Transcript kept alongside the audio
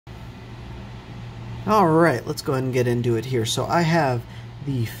Alright, let's go ahead and get into it here. So I have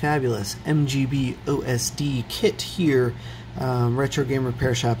the fabulous MGB OSD kit here. Retro Game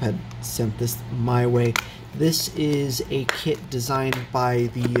Repair Shop had sent this my way. This is a kit designed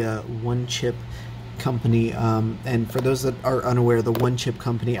by the One Chip company, and for those that are unaware, the One Chip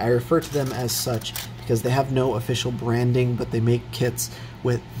company, I refer to them as such because they have no official branding, but they make kits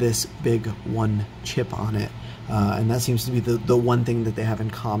with this big one chip on it. And that seems to be the one thing that they have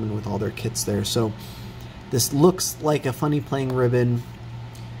in common with all their kits there. So this looks like a Funnyplaying ribbon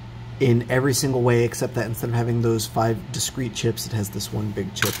in every single way, except that instead of having those 5 discrete chips, it has this one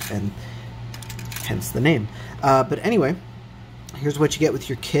big chip, and hence the name. But anyway, here's what you get with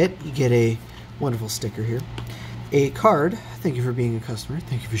your kit. You get a wonderful sticker here, a card, thank you for being a customer,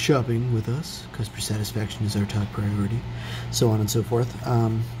 thank you for shopping with us, customer satisfaction is our top priority, so on and so forth.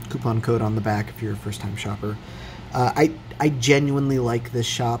 Coupon code on the back if you're a first-time shopper. I genuinely like this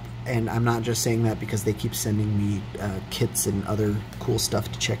shop, and I'm not just saying that because they keep sending me kits and other cool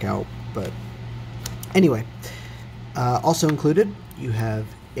stuff to check out. But anyway, also included, you have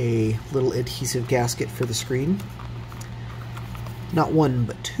a little adhesive gasket for the screen. Not one,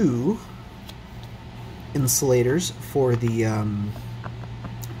 but 2 insulators for the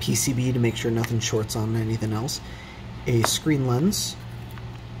PCB to make sure nothing shorts on anything else. A screen lens.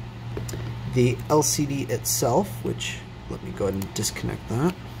 The LCD itself, which, let me go ahead and disconnect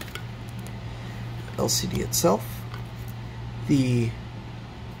that. LCD itself. The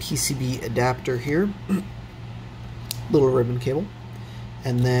PCB adapter here. Little ribbon cable.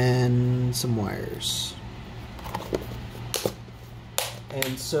 And then some wires.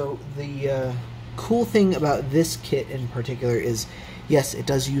 And so the cool thing about this kit in particular is, yes, it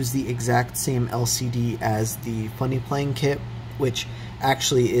does use the exact same LCD as the Funnyplaying kit, which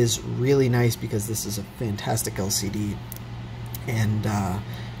actually is really nice because this is a fantastic LCD, and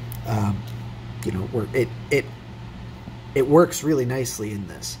you know, it works really nicely in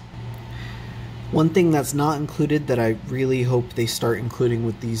this. One thing that's not included that I really hope they start including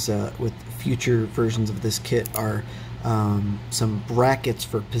with these with future versions of this kit are some brackets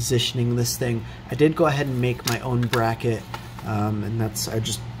for positioning this thing. I did go ahead and make my own bracket, and I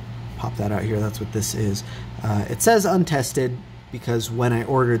just popped that out here. That's what this is. It says untested because when I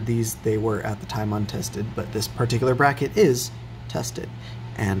ordered these, they were at the time untested, but this particular bracket is tested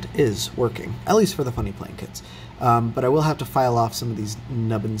and is working, at least for the Funnyplaying kits. But I will have to file off some of these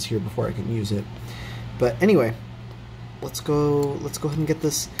nubbins here before I can use it. But anyway, let's go ahead and get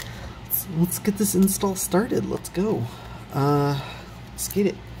this. Let's get this install started. Let's go. Let's get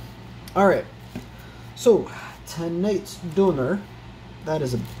it. All right. So tonight's donor. That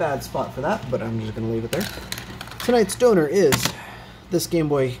is a bad spot for that, but I'm just gonna leave it there. Tonight's donor is this Game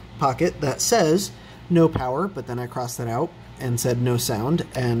Boy Pocket that says no power, but then I crossed that out and said no sound,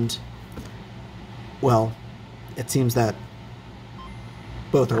 and well, it seems that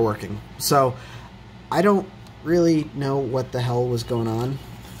both are working. So I don't really know what the hell was going on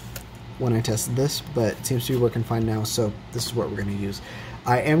when I tested this, but it seems to be working fine now, so this is what we're going to use.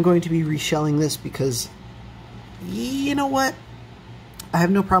 I am going to be reshelling this because, you know what? I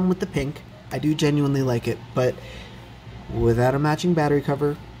have no problem with the pink. I do genuinely like it, but without a matching battery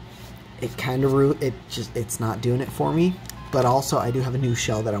cover, it kind of it's not doing it for me. But also, I do have a new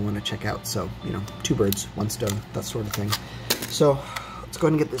shell that I want to check out, so, you know, 2 birds, 1 stone, that sort of thing. So, let's go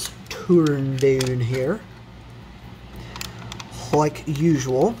ahead and get this turned down here. Like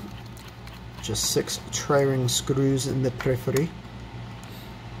usual, just 6 tri-ring screws in the periphery.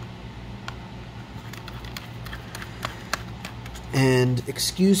 And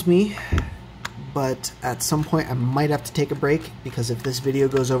excuse me, but at some point I might have to take a break, because if this video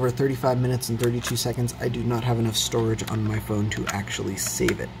goes over 35 minutes and 32 seconds, I do not have enough storage on my phone to actually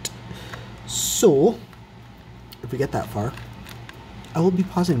save it. So, if we get that far, I will be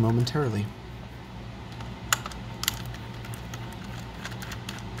pausing momentarily.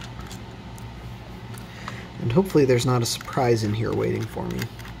 And hopefully there's not a surprise in here waiting for me.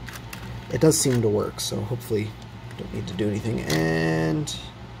 It does seem to work, so hopefully I don't need to do anything. And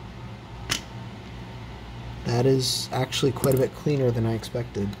that is actually quite a bit cleaner than I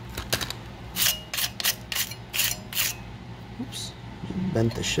expected. Oops,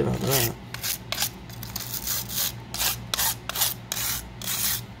 bent the shit out of that.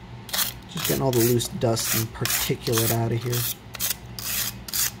 Just getting all the loose dust and particulate out of here.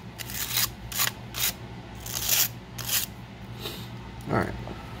 Alright.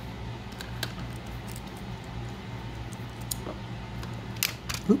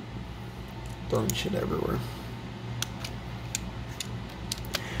 Throwing shit everywhere.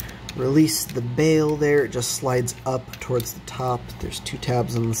 release the bail there. It just slides up towards the top. There's 2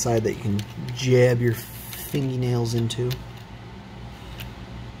 tabs on the side that you can jab your fingernails into.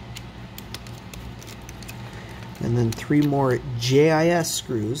 And then 3 more JIS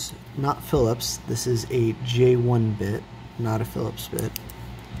screws, not Phillips. This is a J1 bit, not a Phillips bit.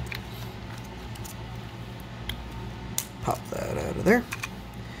 Pop that out of there.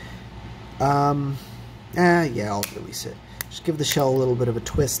 Yeah, I'll release it. Just give the shell a little bit of a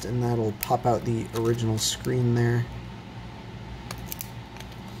twist and that'll pop out the original screen there.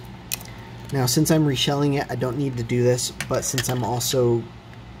 Now, since I'm reshelling it, I don't need to do this, but since I'm also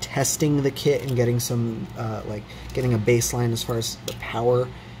testing the kit and getting some, getting a baseline as far as the power,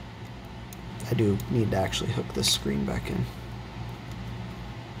 I do need to actually hook this screen back in.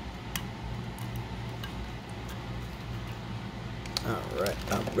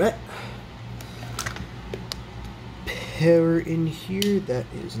 Alright. Power in here, that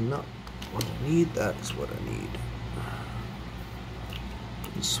is not what I need, that is what I need.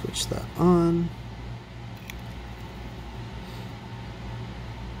 Switch that on.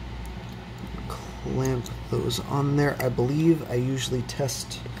 Clamp those on there. I believe I usually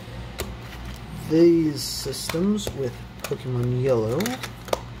test these systems with Pokemon Yellow. So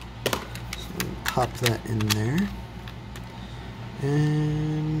I'm going to pop that in there.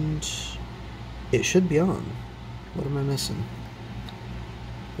 And it should be on. What am I missing?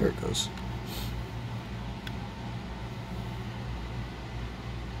 There it goes.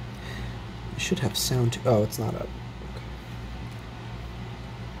 It should have sound too. Oh, it's not up. Okay.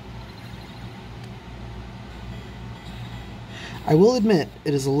 I will admit,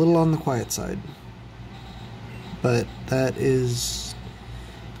 it is a little on the quiet side. But that is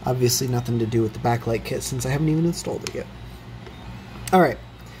obviously nothing to do with the backlight kit since I haven't even installed it yet. Alright,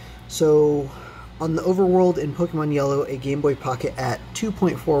 so on the overworld in Pokemon Yellow, a Game Boy Pocket at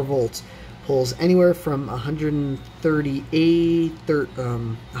 2.4 volts pulls anywhere from 138,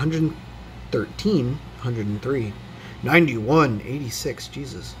 113, 103, 91, 86,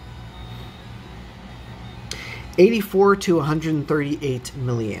 Jesus. 84 to 138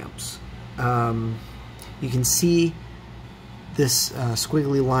 milliamps. You can see this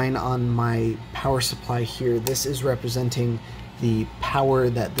squiggly line on my power supply here. This is representing the power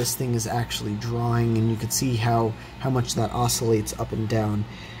that this thing is actually drawing, and you can see how much that oscillates up and down.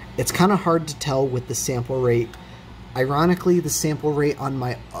 It's kind of hard to tell with the sample rate. Ironically, the sample rate on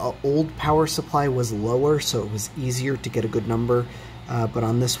my old power supply was lower, so it was easier to get a good number, but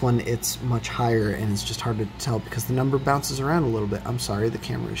on this one it's much higher, and it's just hard to tell because the number bounces around a little bit. I'm sorry, the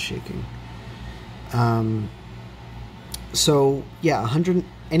camera is shaking. So yeah, 100,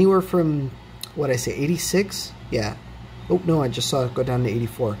 anywhere from, what I say, 86? Yeah. Oh no, I just saw it go down to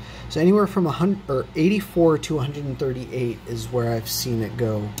 84. So anywhere from 84 to 138 is where I've seen it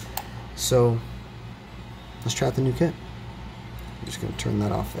go. So let's try out the new kit. I'm just going to turn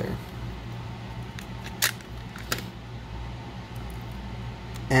that off there.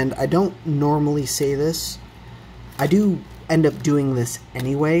 And I don't normally say this. I do end up doing this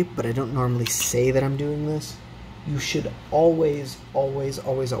anyway, but I don't normally say that I'm doing this. You should always,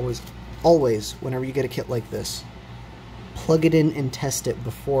 whenever you get a kit like this, plug it in and test it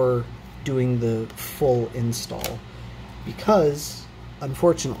before doing the full install. Because,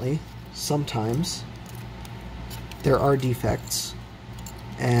 unfortunately, sometimes there are defects,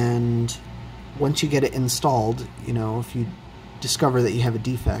 and once you get it installed, you know, if you discover that you have a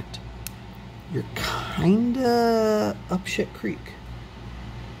defect, you're kinda up shit creek.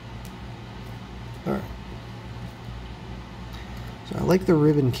 Alright. So I like the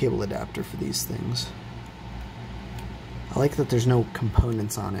ribbon cable adapter for these things. I like that there's no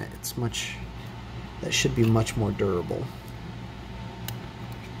components on it. It's much, that should be much more durable.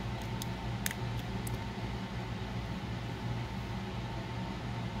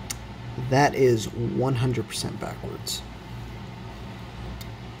 That is 100% backwards.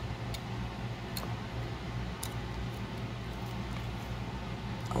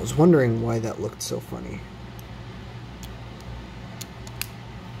 I was wondering why that looked so funny.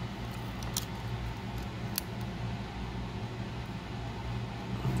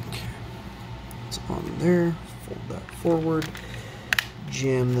 Okay, it's on there. Fold that forward.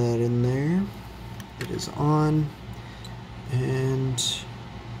 Jam that in there. It is on. And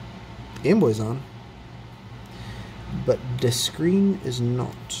Game Boy's on. But the screen is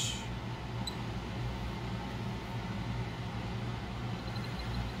not.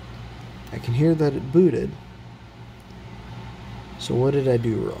 I can hear that it booted. So what did I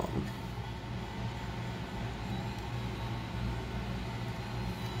do wrong?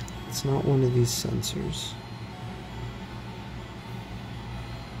 It's not one of these sensors.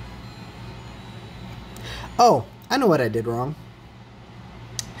 Oh, I know what I did wrong.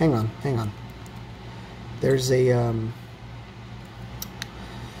 Hang on, hang on. There's a,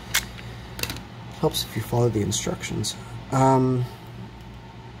 helps if you follow the instructions. There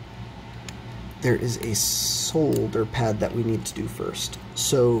is a solder pad that we need to do first.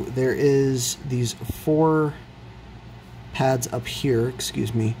 So there is these 4 pads up here,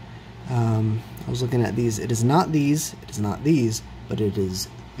 excuse me. I was looking at these. It is not these, it is not these, but it is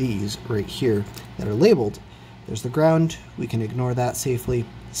these right here that are labeled. There's the ground, we can ignore that safely.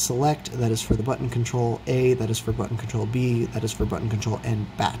 Select, that is for the button control. A, that is for button control. B, that is for button control. And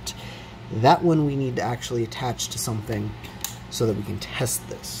BAT. That one we need to actually attach to something so that we can test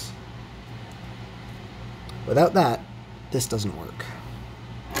this. Without that, this doesn't work.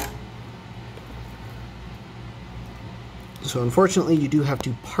 So unfortunately, you do have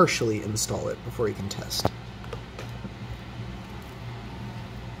to partially install it before you can test.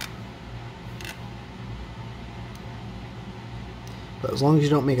 But as long as you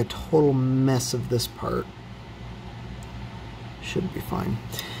don't make a total mess of this part, should be fine.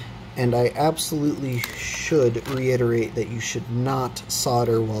 And I absolutely should reiterate that you should not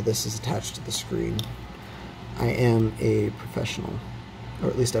solder while this is attached to the screen. I am a professional, or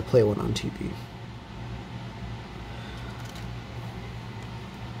at least I play one on TV.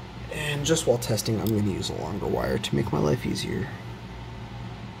 And just while testing, I'm going to use a longer wire to make my life easier.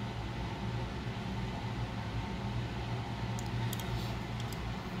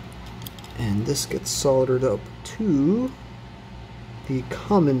 And this gets soldered up to the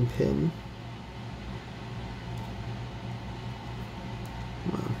common pin.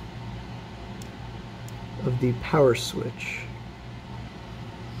 Of the power switch.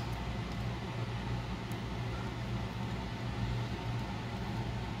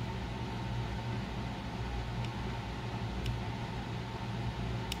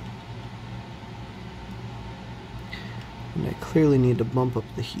 And I clearly need to bump up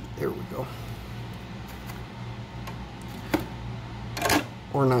the heat. There we go.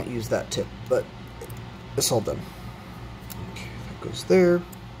 Or not use that tip, but it's all done. Okay, that goes there.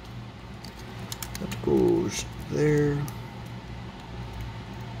 That goes there.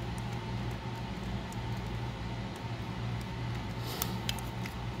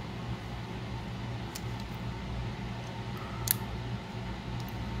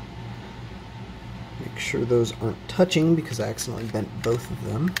 Make sure those aren't touching because I accidentally bent both of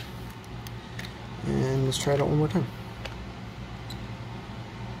them. And let's try it out one more time.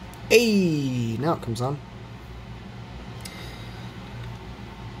 Hey, now it comes on.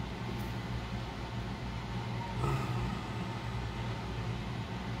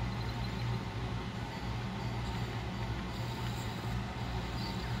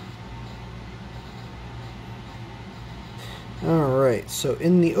 Alright, so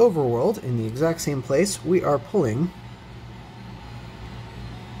in the overworld, in the exact same place, we are pulling.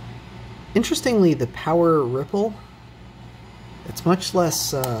 Interestingly, the power ripple, it's much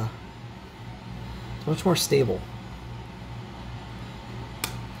less, much more stable.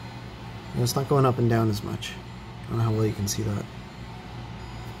 And it's not going up and down as much. I don't know how well you can see that.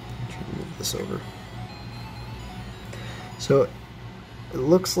 I'm trying to move this over. So, it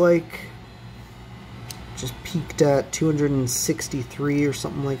looks like just peaked at 263 or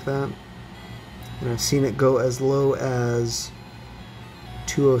something like that, and I've seen it go as low as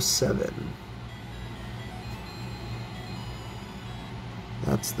 207.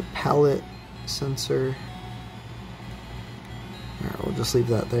 That's the palette sensor. Alright, we'll just leave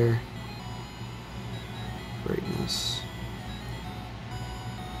that there. Brightness.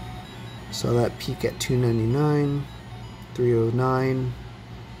 So that peak at 299, 309,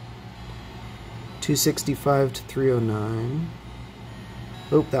 265 to 309.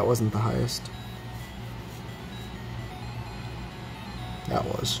 Oh, that wasn't the highest. That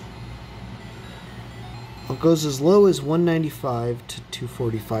was. It goes as low as 195 to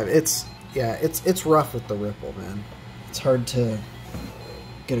 245. It's rough with the ripple, man. It's hard to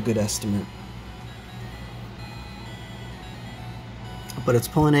get a good estimate. But it's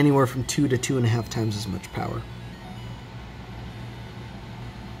pulling anywhere from 2 to 2.5 times as much power.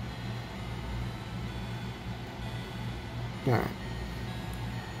 Alright.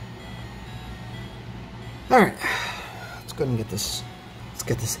 Alright. Let's go ahead and get this. Let's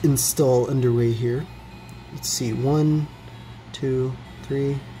get this install underway here. Let's see. 1, 2,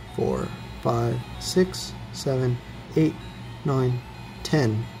 3, 4, 5, 6, 7, 8, 9,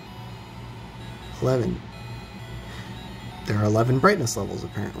 10, 11. There are 11 brightness levels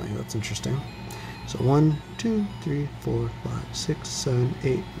apparently. That's interesting. So 1, 2, 3, 4, 5, 6, 7,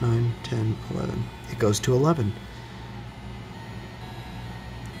 8, 9, 10, 11. It goes to 11.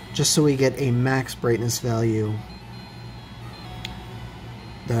 just so we get a max brightness value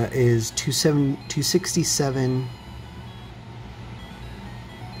that is 267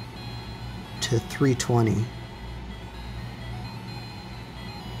 to 320.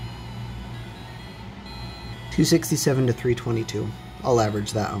 267 to 322. I'll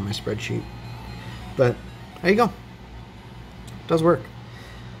average that on my spreadsheet. But there you go. It does work.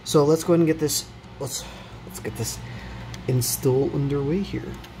 So let's go ahead and get this. Let's get this install underway here.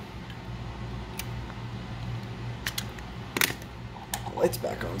 Lights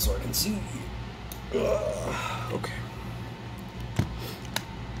back on so I can see. Okay.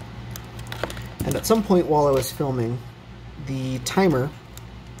 And at some point while I was filming, the timer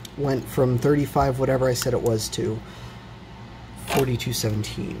went from 35 whatever I said it was to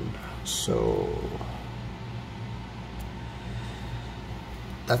 4217. So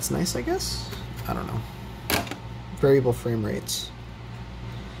that's nice, I guess. I don't know. Variable frame rates.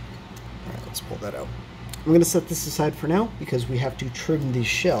 All right, let's pull that out. I'm going to set this aside for now because we have to trim the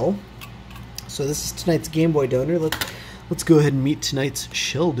shell. So this is tonight's Game Boy donor. Let's go ahead and meet tonight's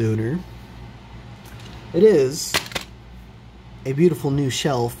shell donor. It is a beautiful new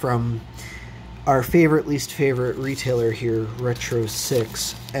shell from our favorite, least favorite retailer here, Retro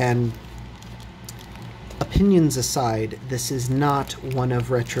 6. And opinions aside, this is not one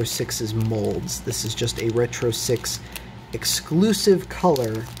of Retro 6's molds. This is just a Retro 6 exclusive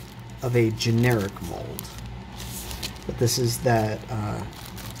color of a generic mold. But this is that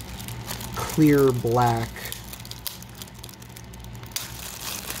clear black.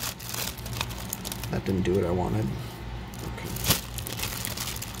 That didn't do what I wanted. Okay.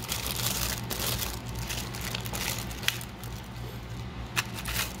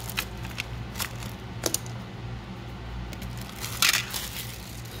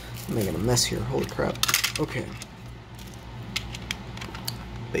 I'm making a mess here, holy crap. Okay.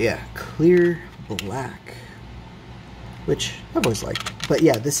 But yeah, clear black, which I've always liked. But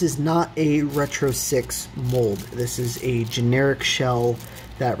yeah, this is not a Retro 6 mold. This is a generic shell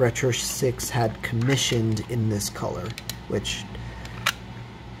that Retro 6 had commissioned in this color, which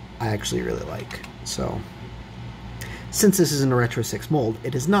I actually really like. So, since this isn't a Retro 6 mold,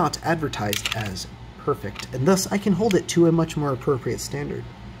 it is not advertised as perfect, and thus I can hold it to a much more appropriate standard.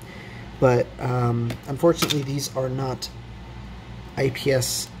 But unfortunately, these are not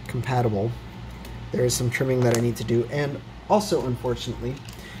IPS compatible. There is some trimming that I need to do, and also, unfortunately,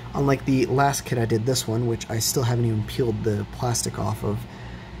 unlike the last kit I did, this one, which I still haven't even peeled the plastic off of,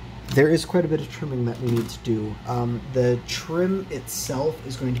 there is quite a bit of trimming that we need to do. The trim itself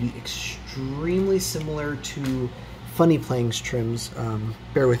is going to be extremely similar to Funnyplaying's trims.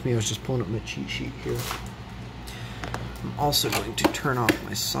 Bear with me, I was just pulling up my cheat sheet here. I'm also going to turn off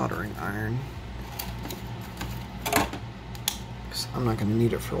my soldering iron, because I'm not going to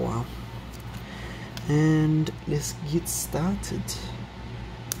need it for a while. And let's get started.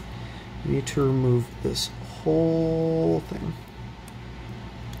 We need to remove this whole thing.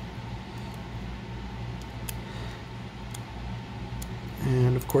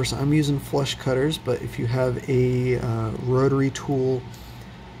 And of course I'm using flush cutters, but if you have a rotary tool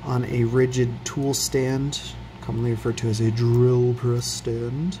on a rigid tool stand, commonly referred to as a drill press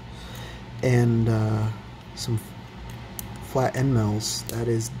stand, and some flat end mills, that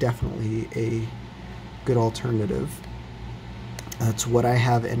is definitely a good alternative. That's what I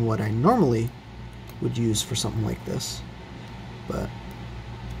have and what I normally would use for something like this. But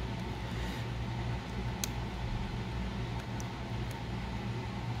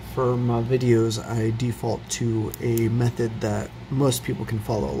for my videos, I default to a method that most people can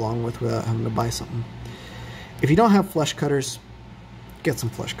follow along with without having to buy something. If you don't have flush cutters, get some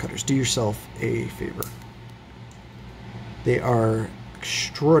flush cutters. Do yourself a favor. They are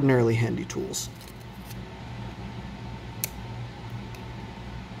extraordinarily handy tools.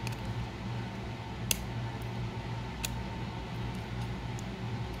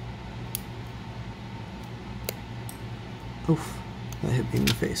 Oof, that hit me in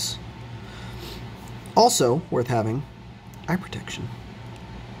the face. Also worth having, eye protection.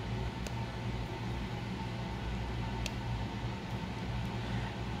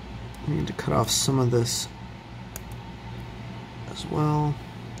 I need to cut off some of this as well.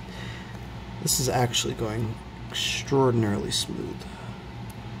 This is actually going extraordinarily smooth.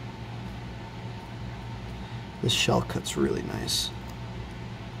 This shell cut's really nice.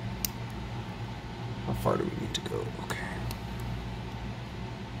 How far do we need to go? Okay.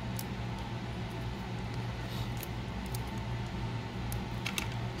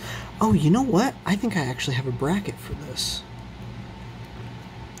 Oh, you know what? I think I actually have a bracket for this.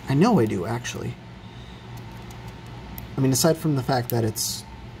 I know I do, actually. I mean, aside from the fact that it's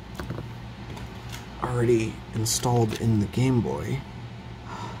already installed in the Game Boy.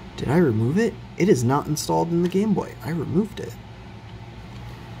 Did I remove it? It is not installed in the Game Boy. I removed it.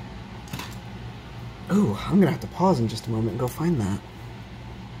 Oh, I'm gonna have to pause in just a moment and go find that.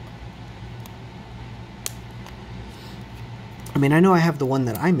 I mean, I know I have the one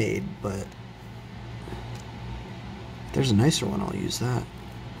that I made, but if there's a nicer one, I'll use that.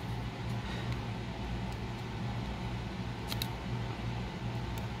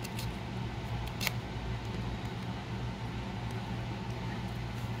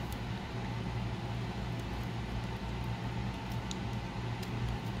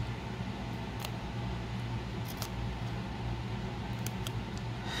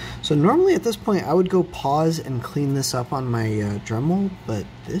 So normally at this point I would go pause and clean this up on my Dremel, but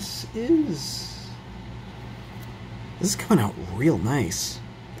this is coming out real nice.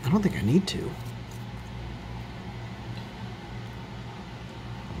 I don't think I need to.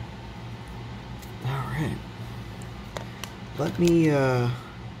 Alright. Let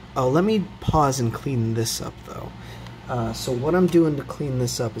me pause and clean this up though. So what I'm doing to clean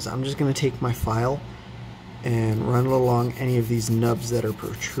this up is I'm just going to take my file and run it along any of these nubs that are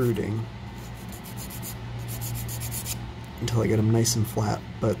protruding until I get them nice and flat.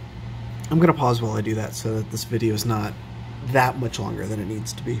 But I'm going to pause while I do that so that this video is not that much longer than it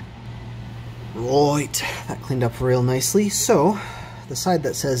needs to be. Right, that cleaned up real nicely. So the side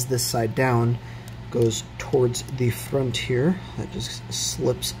that says this side down goes towards the front here. That just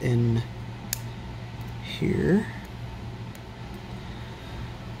slips in here.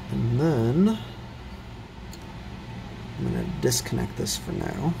 And then I'm going to disconnect this for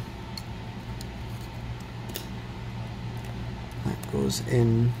now. That goes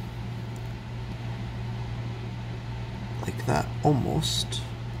in like that almost.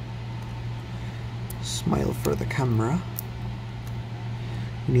 Smile for the camera.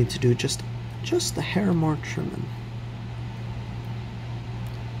 You need to do just a hair more trimming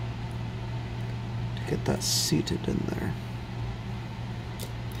to get that seated in there.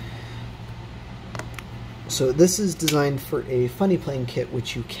 So this is designed for a Funnyplaying kit,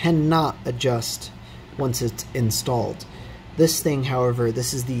 which you cannot adjust once it's installed. This thing, however,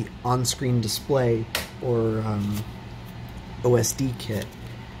 this is the on-screen display, or OSD kit,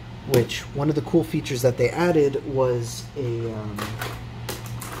 which one of the cool features that they added was an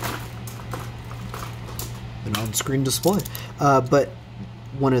on-screen display. But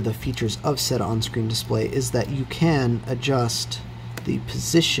one of the features of said on-screen display is that you can adjust the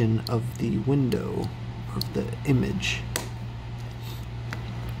position of the window of the image.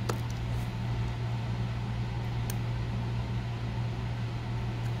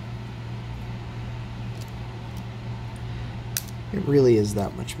 It really is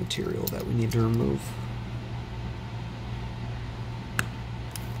that much material that we need to remove.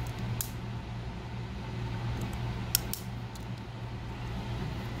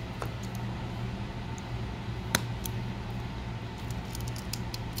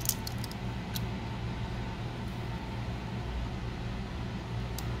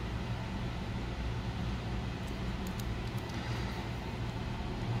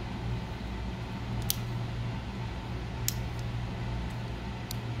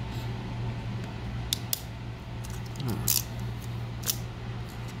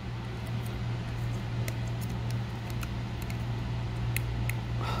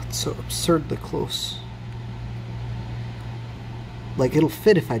 It's so absurdly close. Like, it'll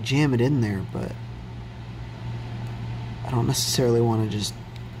fit if I jam it in there, but I don't necessarily want to just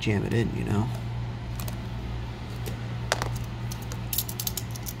jam it in, you know?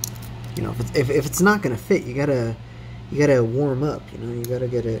 You know, if it's not gonna fit, you gotta warm up, you know? You gotta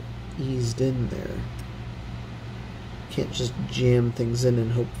get it eased in there. Can't just jam things in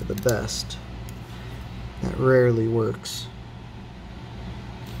and hope for the best. That rarely works.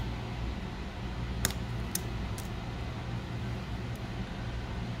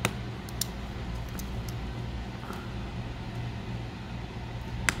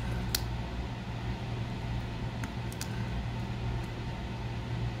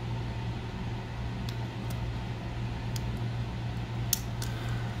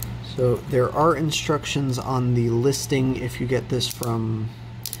 So there are instructions on the listing if you get this from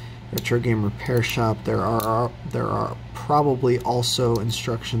Retro Game Repair Shop. There are probably also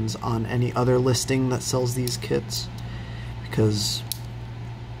instructions on any other listing that sells these kits, because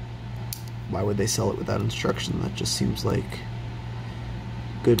why would they sell it without instruction? That just seems like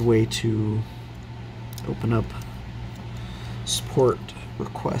a good way to open up support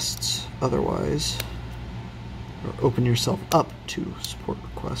requests otherwise. Or open yourself up to support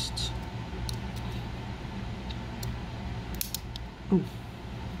requests. Ooh.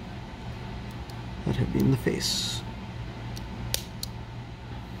 That hit me in the face.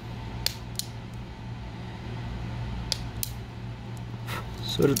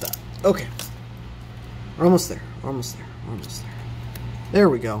 So did that. Okay. We're almost there. We're almost there. We're almost there. There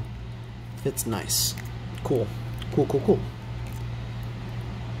we go. Fits nice. Cool. Cool, cool, cool.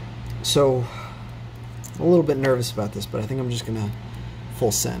 So, I'm a little bit nervous about this, but I think I'm just gonna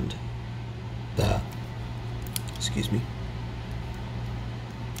full send that. Excuse me.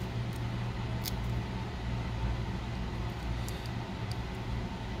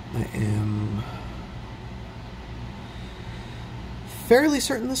 I am fairly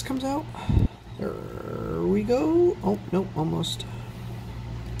certain this comes out. There we go. Oh, no, almost.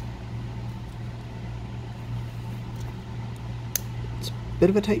 It's a bit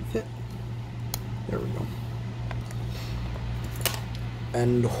of a tight fit. There we go.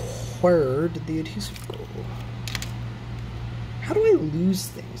 And where did the adhesive go? How do I lose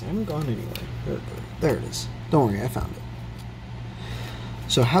things? I haven't gone anywhere. There it is. Don't worry, I found it.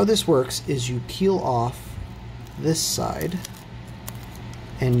 So how this works is you peel off this side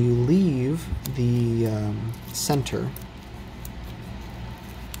and you leave the center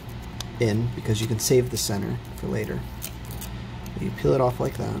in because you can save the center for later. You peel it off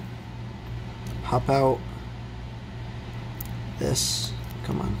like that. Pop out this.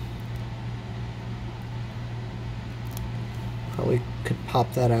 Come on. Probably could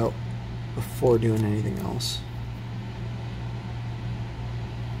pop that out before doing anything else.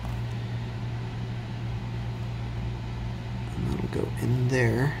 And that'll go in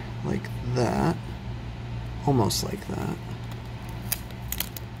there like that. Almost like that.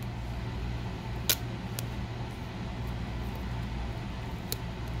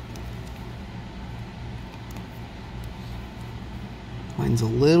 Mine's a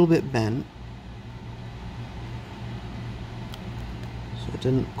little bit bent, so it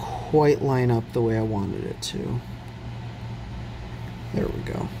didn't quite line up the way I wanted it to. There we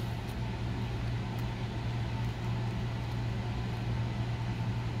go.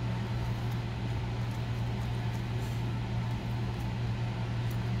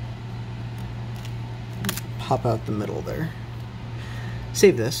 Pop out the middle there.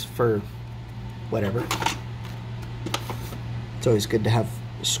 Save this for whatever. It's always good to have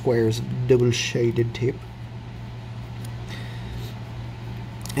squares of double-shaded tape.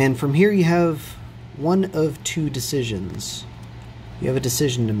 And from here you have one of two decisions. You have a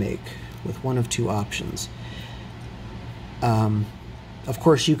decision to make with one of two options. Of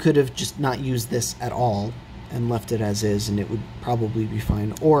course, you could have just not used this at all and left it as is, and it would probably be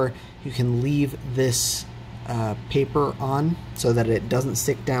fine. Or you can leave this paper on so that it doesn't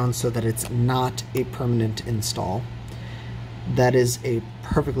stick down, so that it's not a permanent install. That is a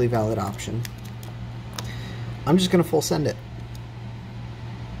perfectly valid option. I'm just going to full send it.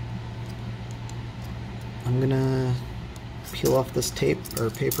 I'm going to peel off this tape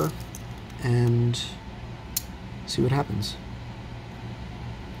or paper and see what happens.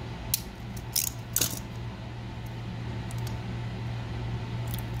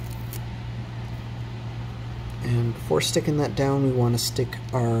 And before sticking that down, we want to stick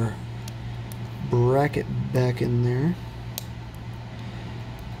our bracket back in there.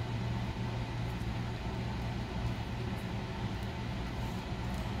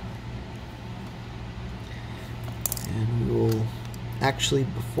 Actually,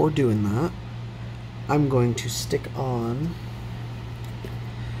 before doing that, I'm going to stick on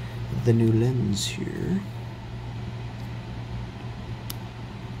the new lens here,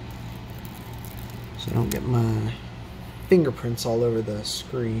 so I don't get my fingerprints all over the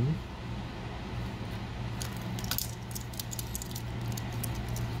screen.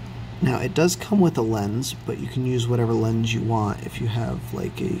 Now, it does come with a lens, but you can use whatever lens you want if you have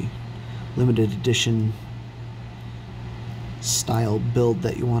like a limited edition style build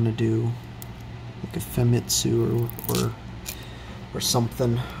that you want to do, like a Famitsu or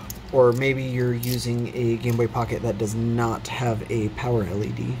something, or maybe you're using a Game Boy Pocket that does not have a power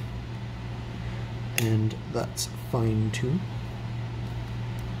LED, and that's fine too.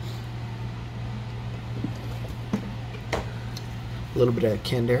 A little bit of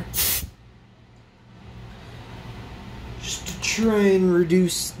canned air just to try and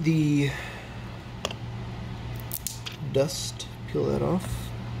reduce the dust. Peel that off,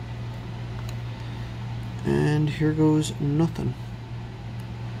 and here goes nothing.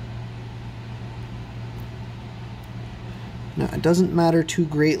 Now, it doesn't matter too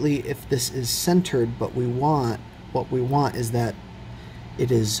greatly if this is centered, but what we want is that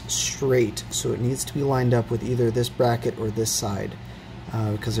it is straight, so it needs to be lined up with either this bracket or this side,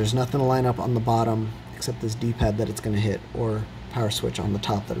 because there's nothing to line up on the bottom except this D-pad that it's going to hit, or power switch on the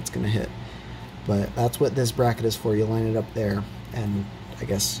top that it's going to hit. But that's what this bracket is for. You line it up there, and I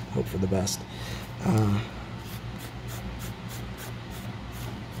guess hope for the best.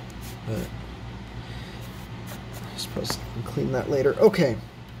 But I suppose I can clean that later. Okay,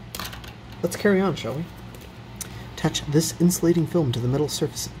 let's carry on, shall we? Attach this insulating film to the metal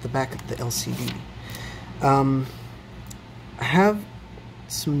surface at the back of the LCD. I have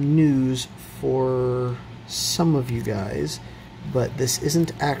some news for some of you guys, but this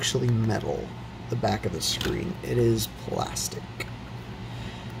isn't actually metal, the back of the screen. It is plastic.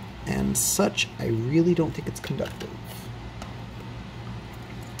 And such, I really don't think it's conductive.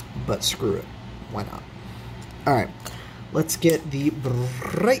 But screw it. Why not? Alright, let's get the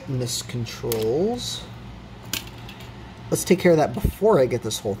brightness controls. Let's take care of that before I get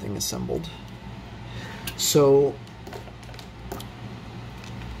this whole thing assembled. So,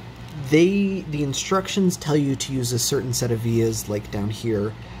 the instructions tell you to use a certain set of vias, like down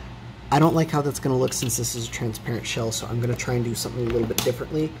here. I don't like how that's going to look since this is a transparent shell, so I'm going to try and do something a little bit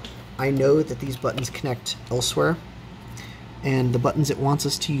differently. I know that these buttons connect elsewhere, and the buttons it wants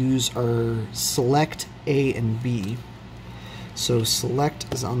us to use are select, A, and B. So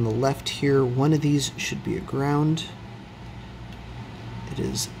select is on the left here. One of these should be a ground. It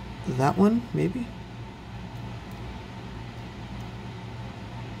is that one, maybe?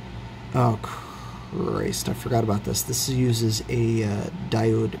 Oh, Christ, I forgot about this. This uses a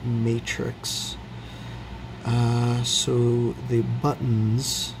diode matrix. So the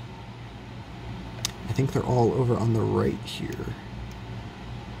buttons, I think they're all over on the right here.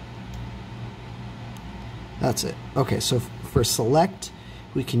 That's it. Okay, so for select,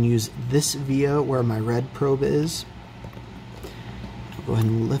 we can use this via where my red probe is. I'll go ahead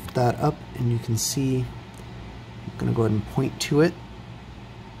and lift that up, and you can see I'm going to go ahead and point to it.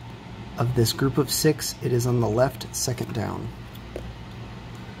 Of this group of 6, it is on the left, second down.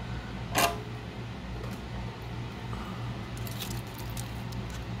 Let's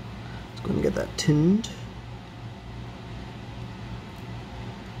go and get that tinned.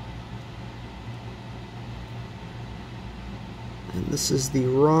 And this is the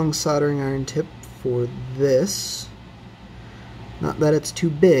wrong soldering iron tip for this. Not that it's too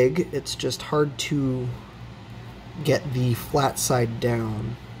big, it's just hard to get the flat side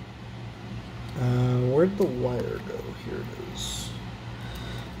down. Where'd the wire go? Here it is.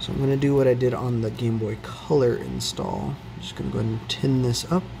 So I'm going to do what I did on the Game Boy Color install. I'm just going to go ahead and tin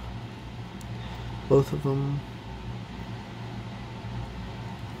this up. Both of them.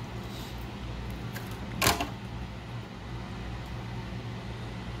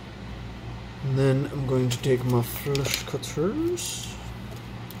 And then I'm going to take my flush cutters,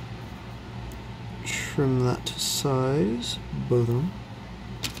 trim that to size, both of them.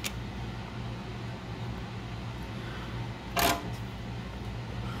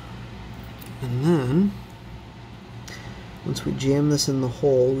 And then, once we jam this in the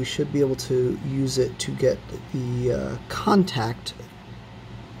hole, we should be able to use it to get the contact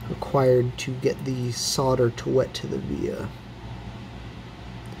required to get the solder to wet to the via.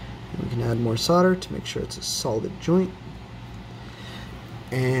 And we can add more solder to make sure it's a solid joint.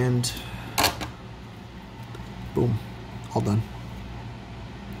 And boom, all done.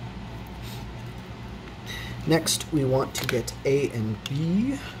 Next, we want to get A and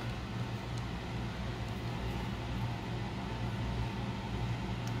B.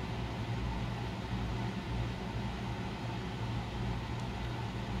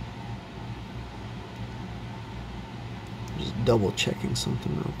 Just double checking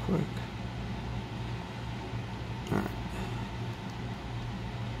something real quick. Alright.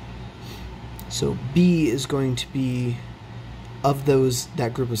 So B is going to be, of those,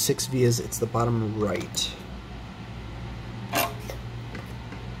 that group of 6 vias, it's the bottom right.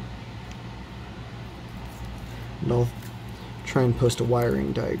 And I'll try and post a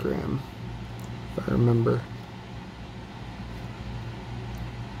wiring diagram, if I remember.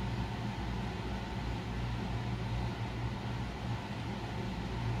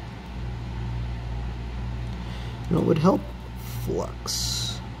 And it would help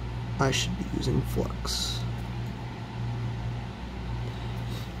flux. I should be using flux.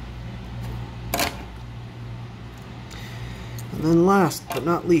 And then last but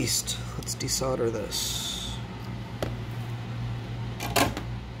not least, let's desolder this.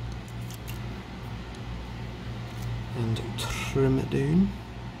 And trim it down.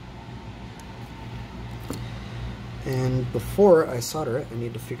 And before I solder it, I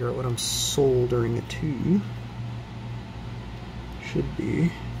need to figure out what I'm soldering it to. Should be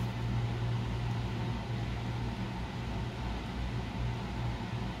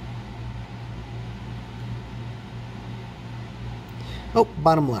oh,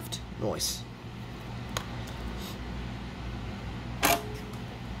 bottom left. Noise.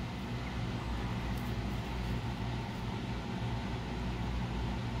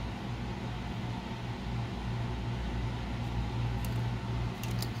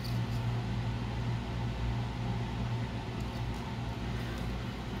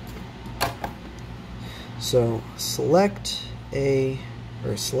 So select A,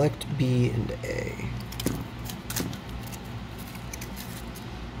 or select B and A.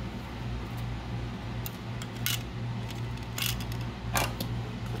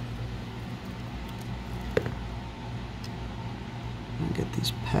 And get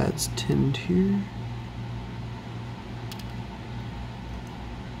these pads tinned here.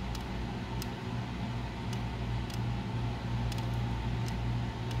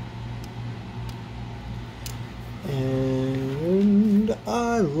 And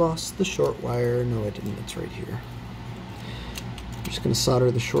I lost the short wire. No, I didn't. It's right here. I'm just going to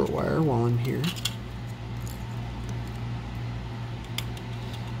solder the short wire while I'm here.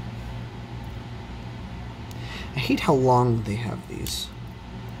 I hate how long they have these.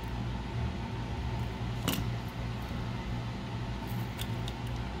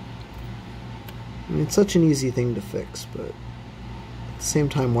 I mean, it's such an easy thing to fix, but at the same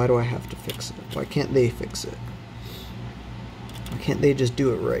time, why do I have to fix it? Why can't they fix it? Why can't they just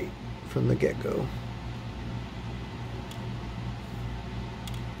do it right from the get-go?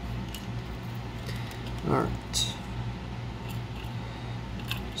 Alright.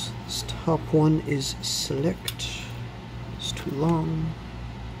 So this top one is select. It's too long.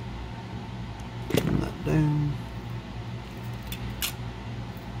 Turn that down.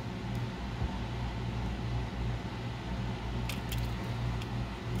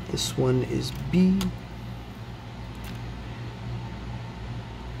 This one is B.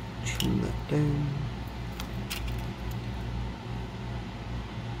 Trim that down.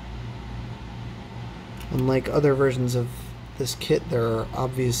 Unlike other versions of this kit, there are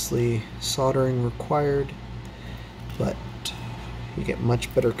obviously soldering required, but you get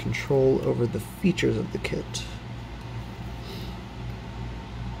much better control over the features of the kit.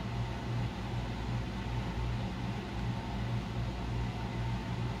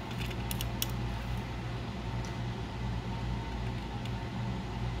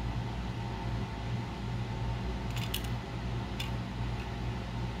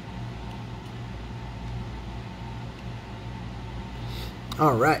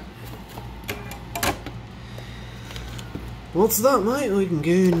 Alright. What's that, mate? We can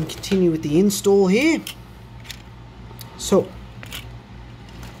go and continue with the install here. So,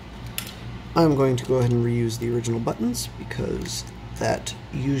 I'm going to go ahead and reuse the original buttons because that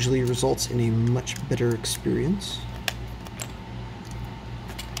usually results in a much better experience.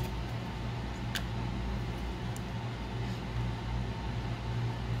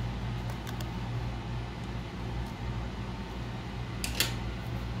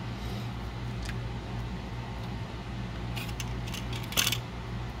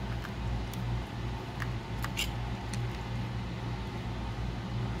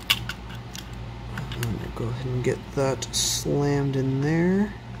 Go ahead and get that slammed in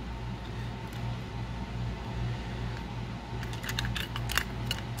there.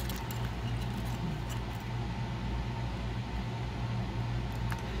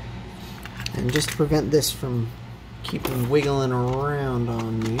 And just to prevent this from keeping wiggling around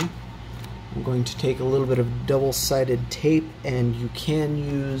on me, I'm going to take a little bit of double-sided tape, and you can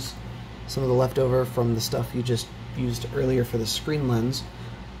use some of the leftover from the stuff you just used earlier for the screen lens.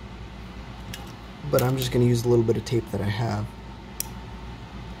 But I'm just going to use a little bit of tape that I have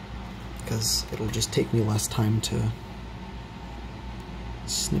because it'll just take me less time to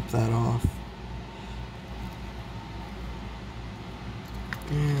snip that off.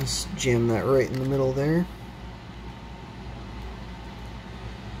 Just jam that right in the middle there.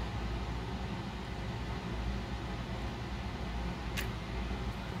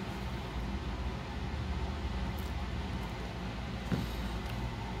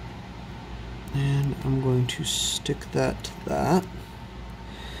 And I'm going to stick that to that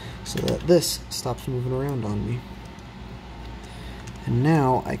so that this stops moving around on me. And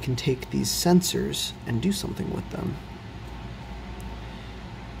now I can take these sensors and do something with them.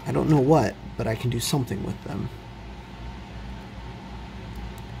 I don't know what, but I can do something with them.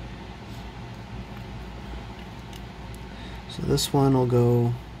 So this one will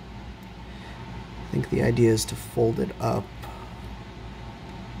go, I think the idea is to fold it up.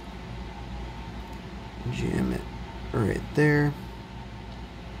 Jam it right there.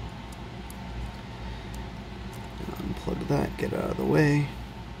 Unplug that, get out of the way.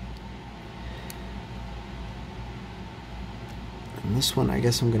 And this one I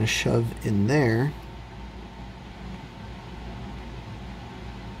guess I'm going to shove in there.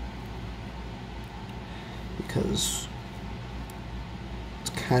 Because it's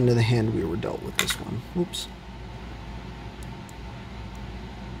kind of the hand we were dealt with this one. Oops.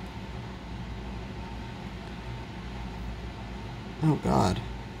 Oh God,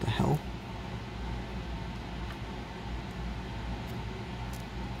 the hell?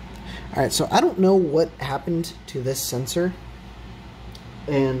 Alright, so I don't know what happened to this sensor,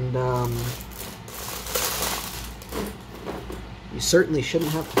 and you certainly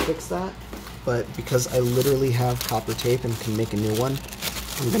shouldn't have to fix that, but because I literally have copper tape and can make a new one,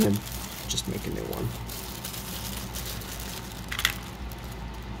 I'm gonna just make a new one.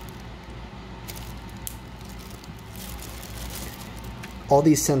 All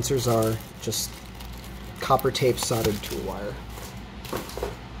these sensors are just copper tape soldered to a wire.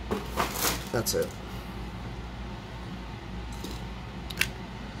 That's it.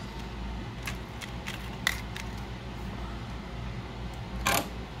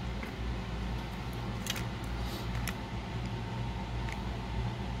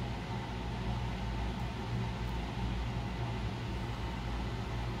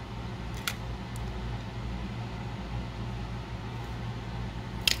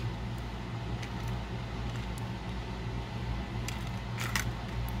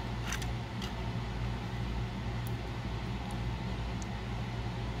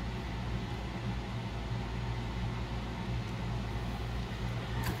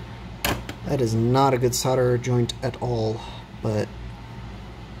 That is not a good solder joint at all, but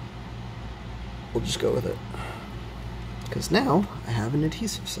we'll just go with it. Because now I have an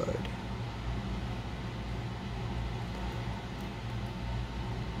adhesive side.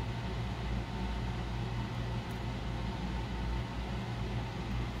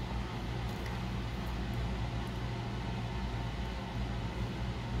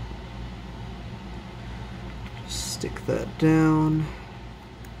 Just stick that down.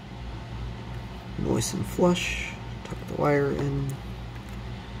 Nice and flush, tuck the wire in,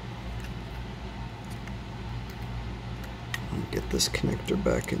 and get this connector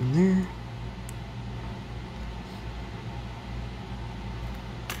back in there.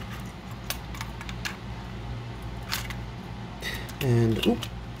 And, oop,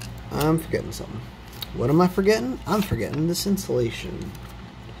 I'm forgetting something. What am I forgetting? I'm forgetting this insulation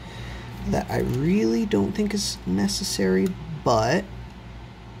that I really don't think is necessary, but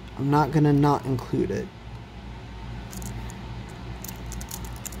I'm not gonna not include it,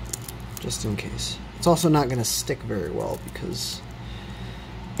 just in case. It's also not gonna stick very well because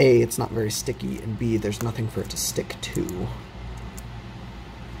A, it's not very sticky, and B, there's nothing for it to stick to.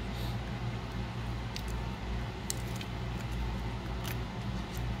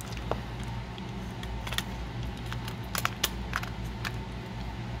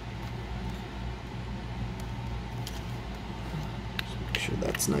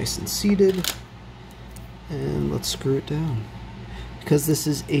 That's nice and seated, and let's screw it down. Because this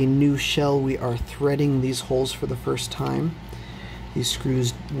is a new shell, we are threading these holes for the first time. These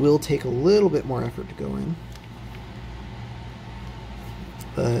screws will take a little bit more effort to go in,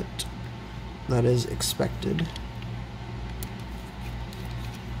 but that is expected.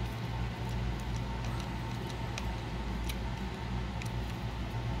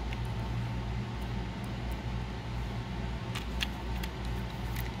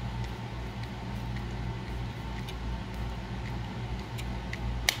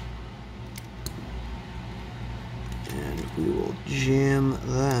 We will jam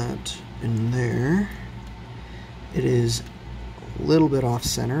that in there. It is a little bit off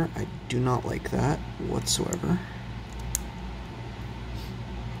center. I do not like that whatsoever.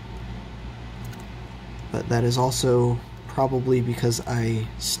 But that is also probably because I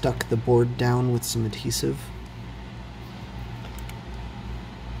stuck the board down with some adhesive.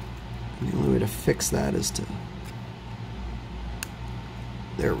 And the only way to fix that is to...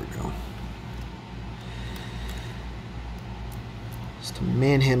 There we go. To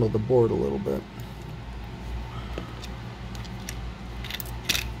manhandle the board a little bit.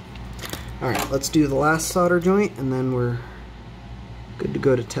 Alright, let's do the last solder joint and then we're good to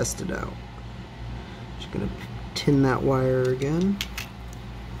go to test it out. Just gonna tin that wire again,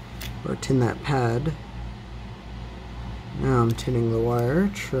 or tin that pad. Now I'm tinning the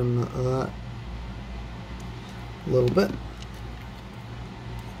wire, trim that a little bit.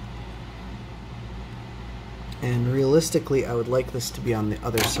 And realistically, I would like this to be on the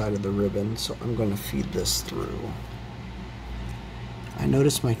other side of the ribbon, so I'm going to feed this through. I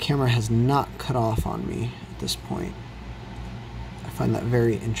notice my camera has not cut off on me at this point. I find that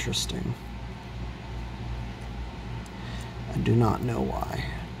very interesting. I do not know why.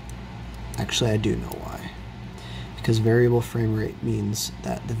 Actually, I do know why. Because variable frame rate means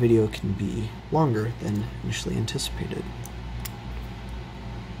that the video can be longer than initially anticipated.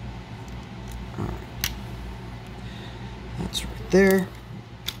 Alright. That's right there.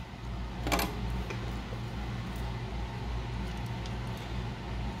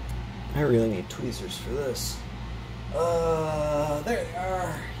 I really need tweezers for this. There they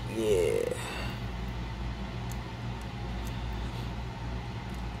are. Yeah.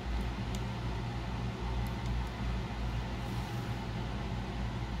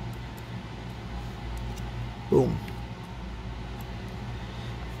 Boom.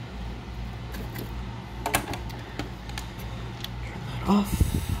 Turn that off.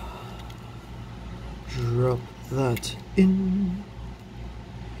 Drop that in.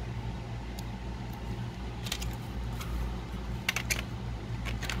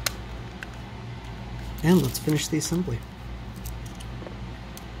 And let's finish the assembly.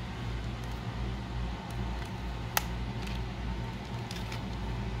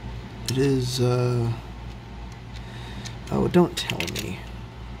 It is, oh, don't tell me.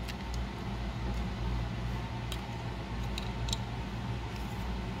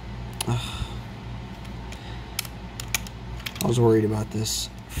 Ugh. I was worried about this.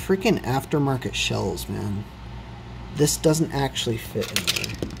 Freaking aftermarket shells, man. This doesn't actually fit in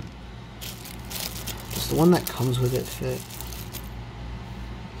there. Does the one that comes with it fit?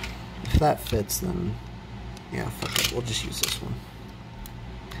 If that fits, then yeah, fuck it. We'll just use this one.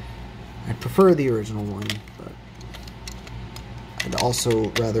 I'd prefer the original one, but I'd also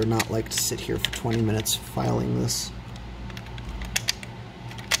rather not like to sit here for 20 minutes filing this.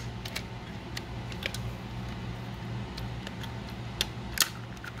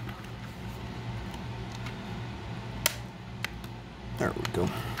 There we go.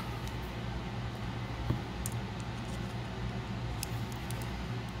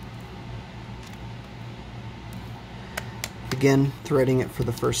 Again, threading it for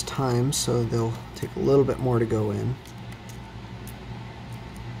the first time, so they'll take a little bit more to go in.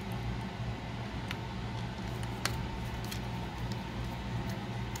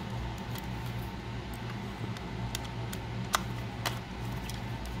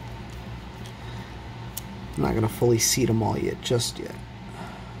 I'm not going to fully seat them all yet, just yet.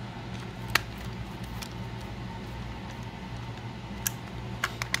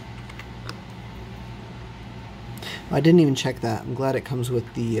 I didn't even check that. I'm glad it comes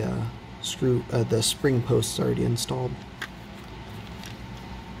with the the spring posts already installed.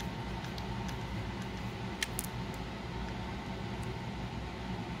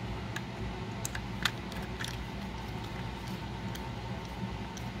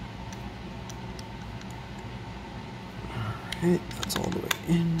 Alright, that's all the way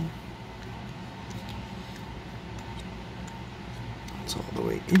in. That's all the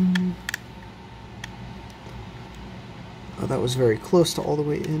way in. Oh, that was very close to all the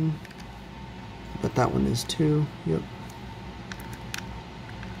way in, but that one is too. Yep.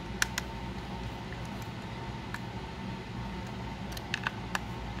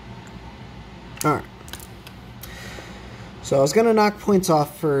 Alright. So I was gonna knock points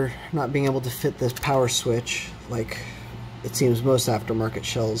off for not being able to fit this power switch, like it seems most aftermarket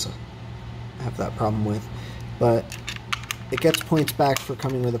shells have that problem with, but it gets points back for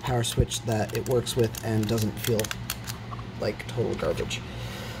coming with a power switch that it works with and doesn't feel like total garbage.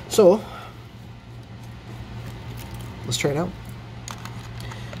 So let's try it out.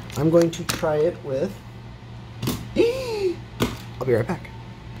 I'm going to try it with I'll be right back.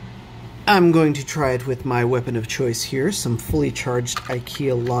 I'm going to try it with my weapon of choice here, some fully charged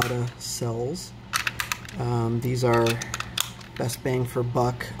IKEA Lada cells. These are best bang for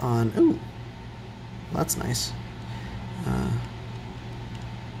buck on, ooh, that's nice.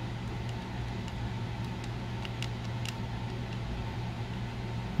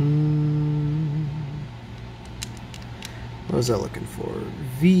 What was I looking for?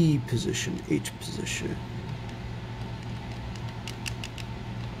 V position, H position.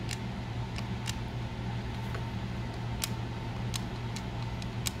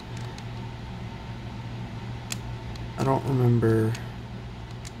 I don't remember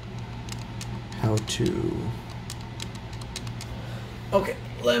how to... Okay,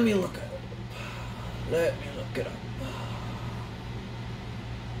 let me look it up. Let me look it up.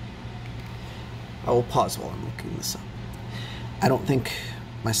 I will pause while I'm looking this up. I don't think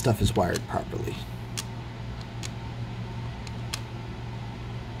my stuff is wired properly.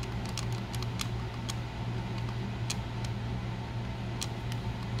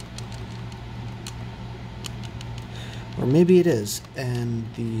 Or maybe it is, and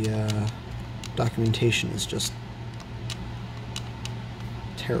the documentation is just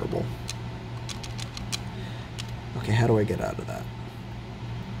terrible. Okay, how do I get out of that?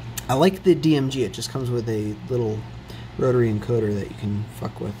 I like the DMG, it just comes with a little rotary encoder that you can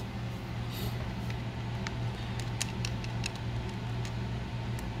fuck with.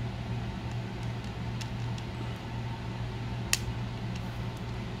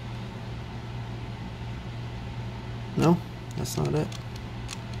 No, that's not it.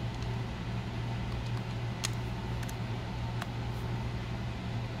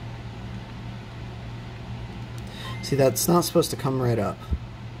 See, that's not supposed to come right up.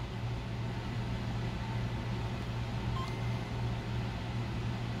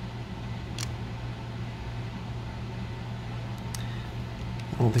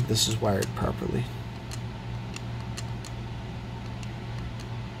 I don't think this is wired properly.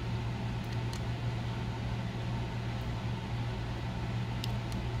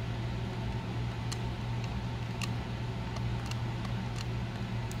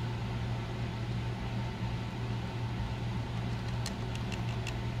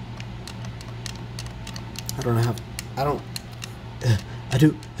 I don't know how, I don't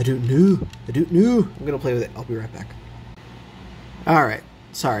know. I'm gonna play with it. I'll be right back. Alright,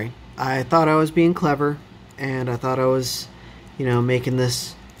 sorry. I thought I was being clever, and I thought I was, you know, making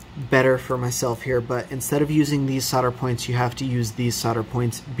this better for myself here, but instead of using these solder points, you have to use these solder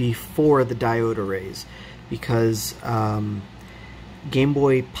points before the diode arrays, because Game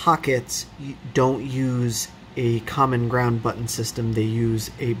Boy Pockets don't use a common ground button system. They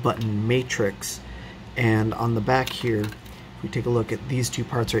use a button matrix. And on the back here, if we take a look at these two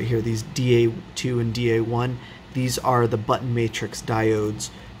parts right here, these DA2 and DA1, these are the button matrix diodes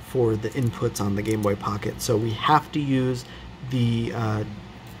for the inputs on the Game Boy Pocket. So we have to use the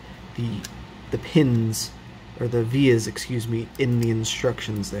pins, or the vias, excuse me, in the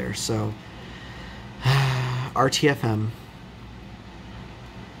instructions there. So RTFM,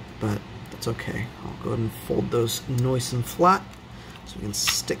 but that's okay. I'll go ahead and fold those nice and flat, so we can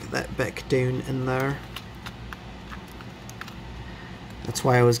stick that back down in there. That's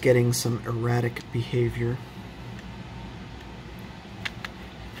why I was getting some erratic behavior.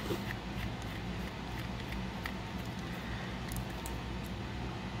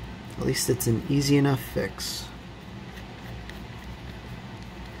 At least it's an easy enough fix.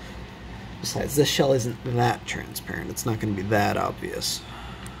 Besides, this shell isn't that transparent. It's not going to be that obvious.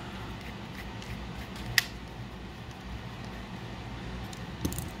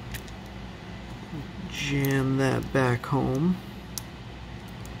 Jam that back home.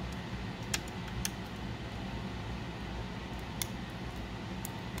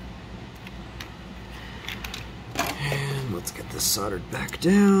 And let's get this soldered back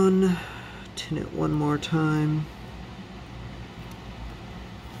down. Tin it one more time.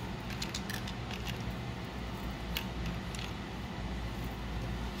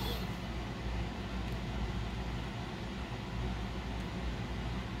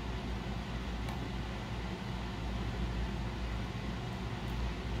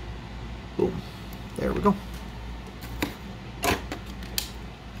 Boom. There we go.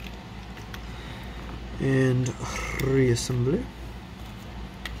 And reassembly.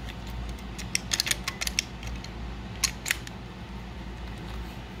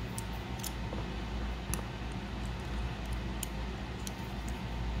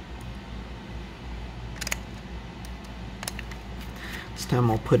 This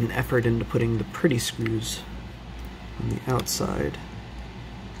time I'll put an effort into putting the pretty screws on the outside.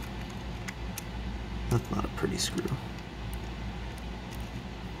 That's not a pretty screw.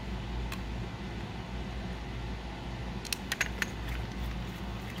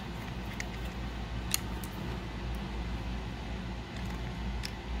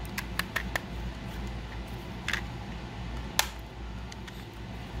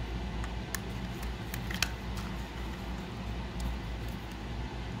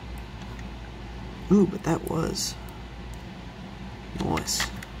 Ooh, but that was nice.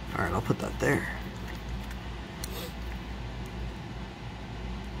 Alright, I'll put that there.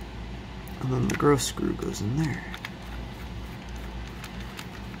 And then the gross screw goes in there.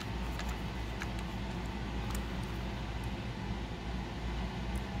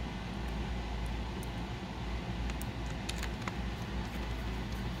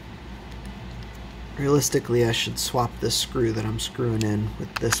 Realistically, I should swap this screw that I'm screwing in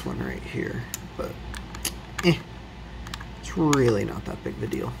with this one right here, but it's really not that big of a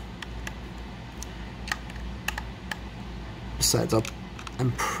deal. Besides,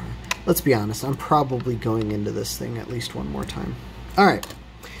 let's be honest, I'm probably going into this thing at least one more time. Alright.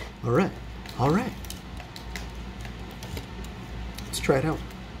 Alright. Alright. Let's try it out.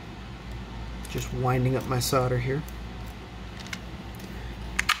 Just winding up my solder here.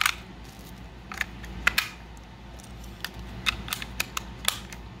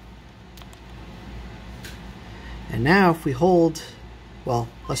 And now if we hold, well,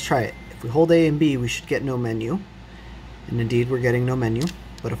 let's try it. If we hold A and B, we should get no menu. And indeed, we're getting no menu.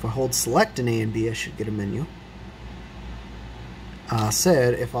 But if I hold select in A and B, I should get a menu.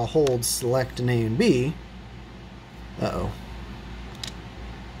 Said if I hold select in A and B, uh-oh.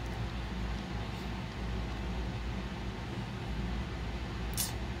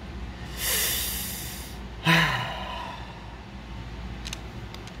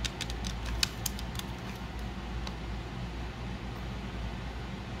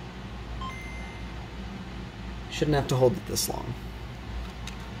 Shouldn't have to hold it this long.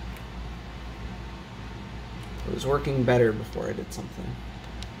 It was working better before I did something.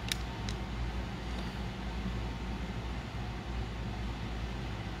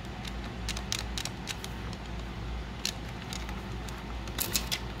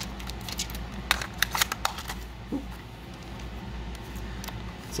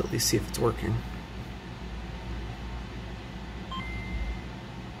 Let's at least see if it's working.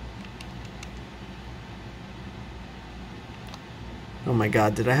 Oh my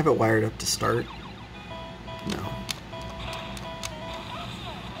god, did I have it wired up to start? No.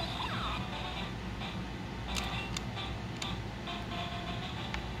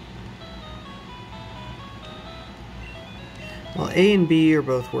 Well, A and B are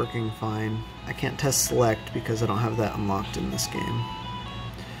both working fine. I can't test select because I don't have that unlocked in this game.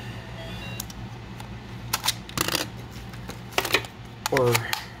 Or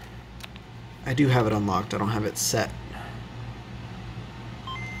I do have it unlocked, I don't have it set.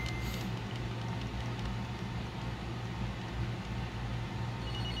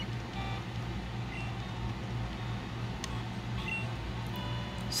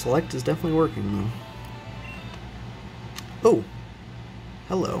 Select is definitely working though. Oh,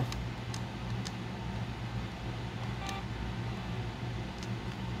 hello.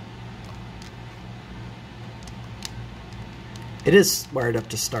 It is wired up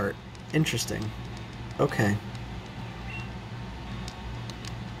to start. Interesting. Okay.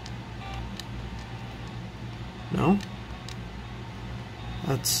 No?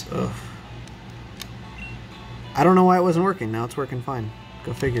 That's, I don't know why it wasn't working. Now it's working fine.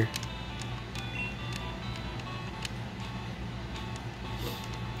 Go figure.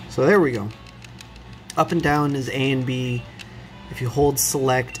 So there we go. Up and down is A and B. If you hold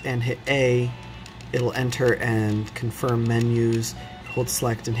select and hit A, it'll enter and confirm menus. If you hold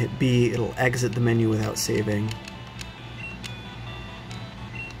select and hit B, it'll exit the menu without saving.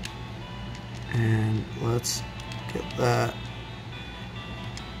 And let's get that.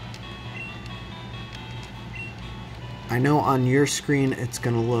 I know on your screen it's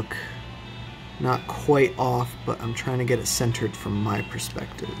going to look not quite off, but I'm trying to get it centered from my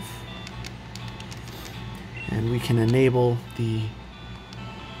perspective. And we can enable the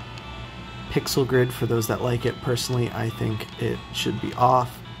pixel grid for those that like it. Personally, I think it should be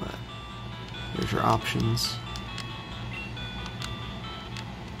off, but here's your options.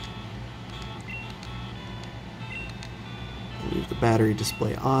 Leave the battery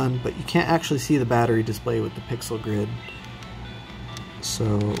display on, but you can't actually see the battery display with the pixel grid. So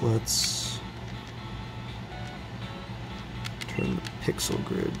let's turn the pixel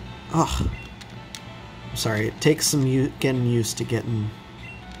grid. Oh, I'm sorry. It takes some getting used to getting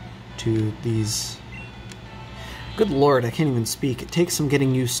to these. Good lord, I can't even speak. It takes some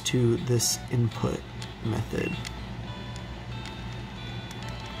getting used to this input method.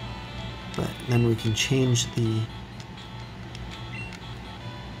 But then we can change the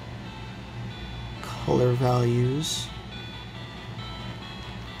color values.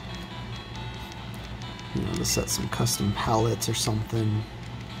 You know, to set some custom palettes or something.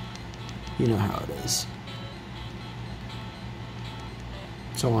 You know how it is.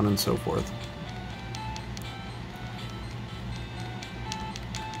 So on and so forth.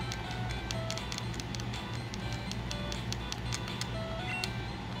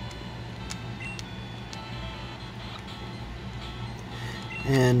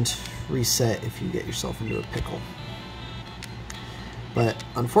 And reset if you get yourself into a pickle. But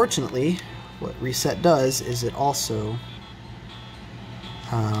unfortunately, what reset does is it also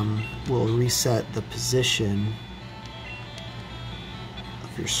will reset the position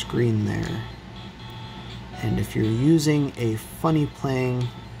of your screen there. And if you're using a Funnyplaying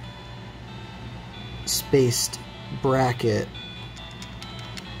spaced bracket,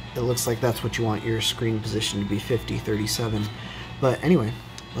 it looks like that's what you want your screen position to be, 50:37. But anyway,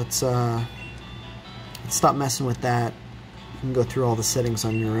 let's stop messing with that. You can go through all the settings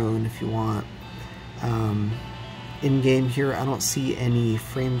on your own if you want. In game here, I don't see any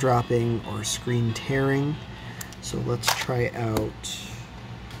frame dropping or screen tearing. So let's try out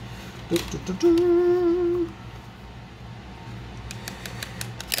the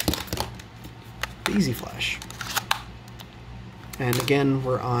Easy Flash. And again,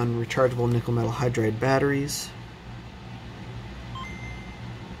 we're on rechargeable nickel metal hydride batteries.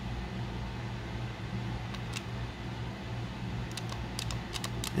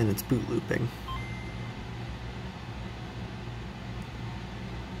 And it's boot looping.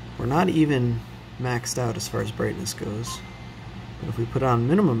 We're not even maxed out as far as brightness goes. But if we put on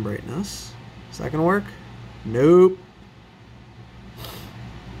minimum brightness, is that going to work? Nope.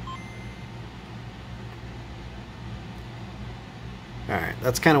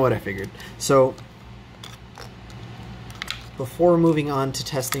 that's kind of what I figured. So before moving on to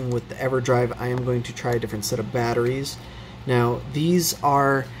testing with the EverDrive, I am going to try a different set of batteries. Now, these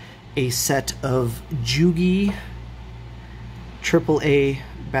are a set of Jugi AAA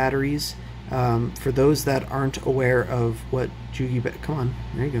batteries. For those that aren't aware of what Jugi... Come on,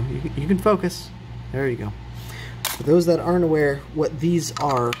 there you go. You can focus. There you go. For those that aren't aware what these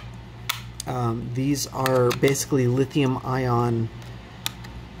are basically lithium-ion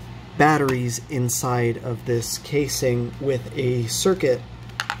batteries inside of this casing with a circuit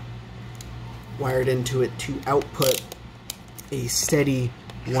wired into it to output a steady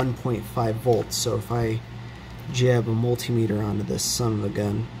 1.5 volts. So if I jab a multimeter onto this son of a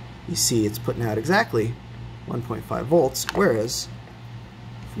gun, you see it's putting out exactly 1.5 volts, whereas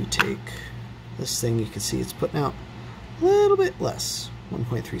if we take this thing, you can see it's putting out a little bit less,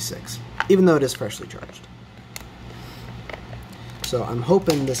 1.36, even though it is freshly charged. So I'm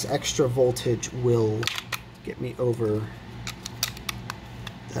hoping this extra voltage will get me over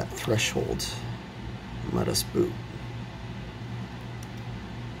that threshold and let us boot.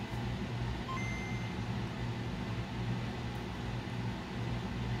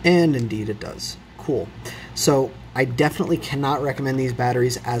 And indeed it does. Cool. So I definitely cannot recommend these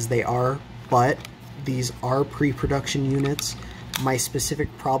batteries as they are, but these are pre-production units. My specific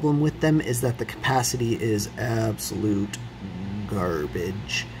problem with them is that the capacity is absolute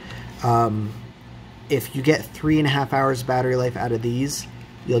garbage. If you get 3.5 hours battery life out of these,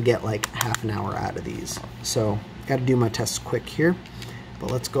 you'll get like half an hour out of these. So got to do my tests quick here,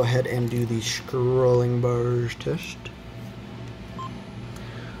 but let's go ahead and do the scrolling bars test.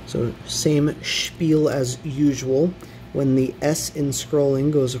 So same spiel as usual. When the S in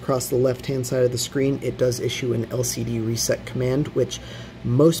scrolling goes across the left-hand side of the screen, it does issue an LCD reset command, which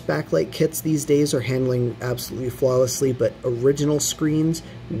most backlight kits these days are handling absolutely flawlessly, but original screens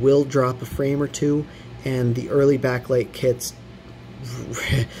will drop a frame or two, and the early backlight kits,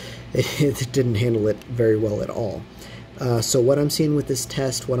 it didn't handle it very well at all. So what I'm seeing with this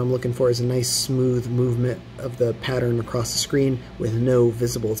test, what I'm looking for is a nice smooth movement of the pattern across the screen with no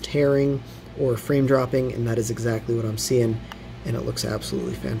visible tearing or frame dropping, and that is exactly what I'm seeing, and it looks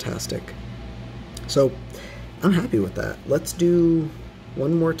absolutely fantastic. So I'm happy with that. Let's do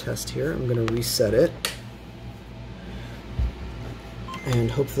one more test here. I'm going to reset it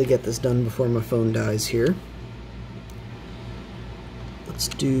and hopefully get this done before my phone dies here. Let's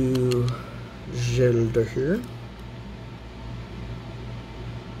do Zelda here.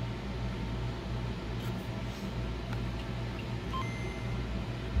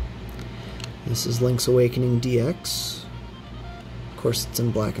 This is Link's Awakening DX. Of course, it's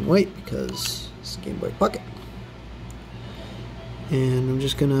in black and white because it's a Game Boy Pocket. And I'm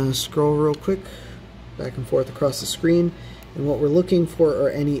just going to scroll real quick back and forth across the screen. And what we're looking for are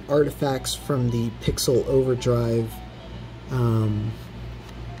any artifacts from the Pixel Overdrive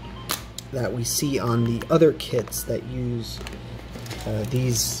that we see on the other kits that use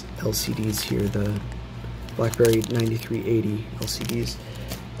these LCDs here, the Blackberry 9380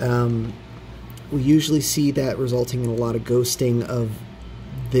 LCDs. We usually see that resulting in a lot of ghosting of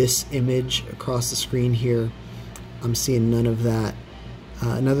this image across the screen here. I'm seeing none of that.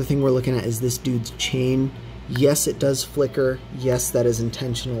 Another thing we're looking at is this dude's chain. Yes, it does flicker. Yes, that is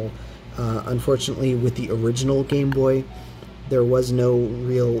intentional. Unfortunately, with the original Game Boy, there was no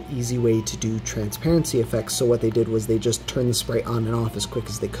real easy way to do transparency effects, so what they did was they just turned the sprite on and off as quick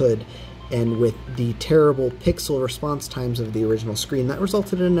as they could. And with the terrible pixel response times of the original screen, that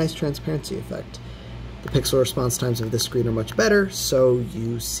resulted in a nice transparency effect. The pixel response times of this screen are much better, so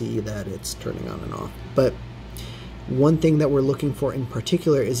you see that it's turning on and off. But one thing that we're looking for in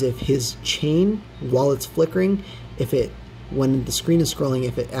particular is if his chain, while it's flickering, when the screen is scrolling,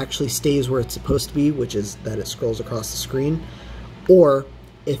 if it actually stays where it's supposed to be, which is that it scrolls across the screen, or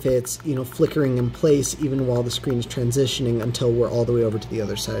if it's, flickering in place even while the screen is transitioning until we're all the way over to the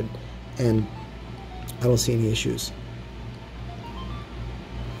other side. And I don't see any issues.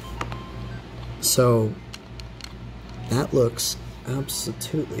 So that looks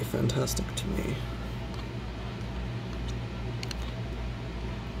absolutely fantastic to me.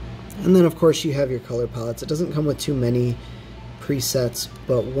 And then of course you have your color palettes. It doesn't come with too many presets,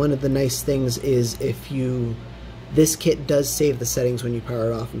 but one of the nice things is this kit does save the settings when you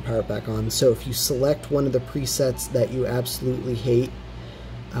power it off and power it back on. So if you select one of the presets that you absolutely hate,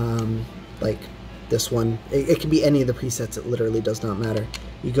 like this one, it can be any of the presets, it literally does not matter.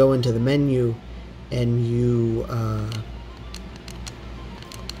 You go into the menu and you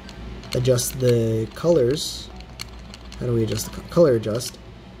adjust the colors. How do we adjust the color adjust?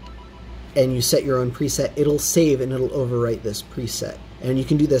 And you set your own preset, it'll save and it'll overwrite this preset. And you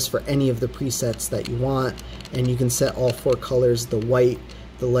can do this for any of the presets that you want, and you can set all 4 colors, the white,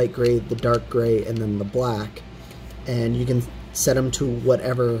 the light gray, the dark gray, and then the black. And you can set them to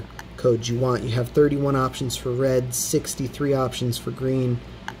whatever codes you want. You have 31 options for red, 63 options for green,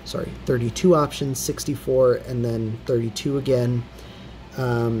 32 options, 64, and then 32 again.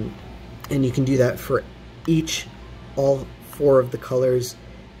 And you can do that for all 4 of the colors.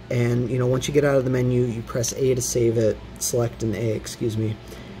 And once you get out of the menu, you press A to save it, select an A, excuse me,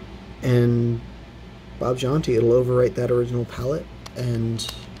 and Bob Jonty, it'll overwrite that original palette, and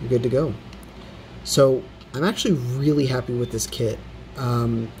you're good to go. So I'm actually really happy with this kit.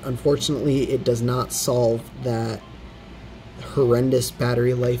 Unfortunately, it does not solve that horrendous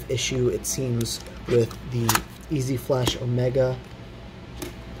battery life issue, it seems, with the Easy Flash Omega.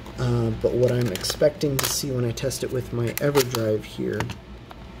 But what I'm expecting to see when I test it with my EverDrive here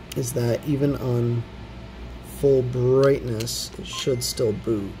is that even on full brightness, it should still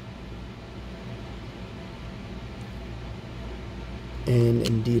boot. And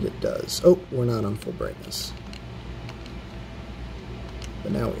indeed it does. Oh, we're not on full brightness.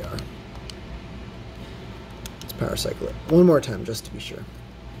 But now we are. Let's power cycle it one more time just to be sure.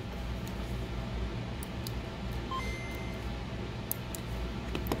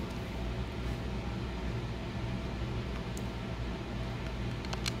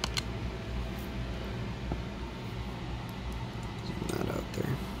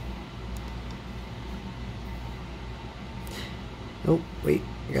 Oh, wait,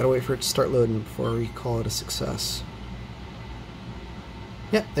 I gotta wait for it to start loading before we call it a success.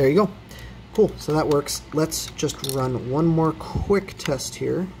 Yeah, there you go. Cool, so that works. Let's just run one more quick test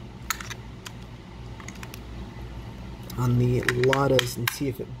here on the Ladas and see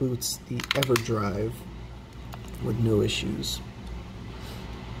if it boots the EverDrive with no issues.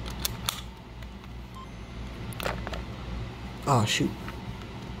 Oh, shoot.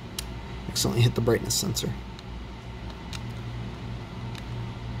 Accidentally hit the brightness sensor.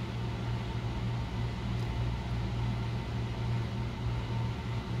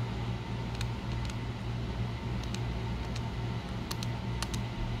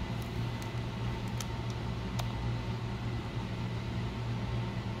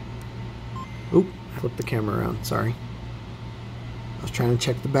 Oop, flipped the camera around, sorry. I was trying to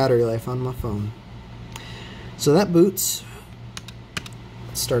check the battery life on my phone. So that boots.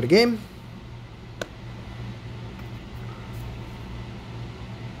 Let's start a game.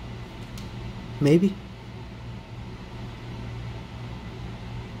 Maybe.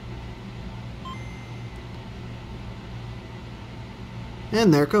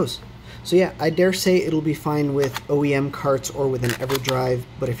 And there it goes. So yeah, I dare say it'll be fine with OEM carts or with an EverDrive,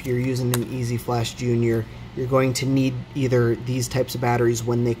 but if you're using an Easy Flash Junior, you're going to need either these types of batteries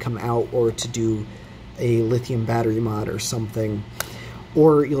when they come out, or to do a lithium battery mod or something.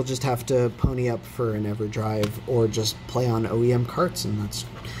 Or you'll just have to pony up for an EverDrive, or just play on OEM carts, and that's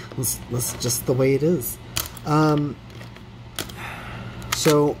just the way it is.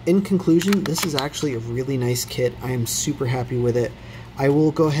 So in conclusion, this is actually a really nice kit. I am super happy with it. I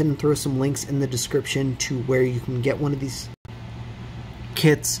will go ahead and throw some links in the description to where you can get one of these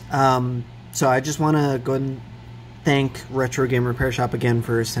kits. So I just want to go ahead and thank Retro Game Repair Shop again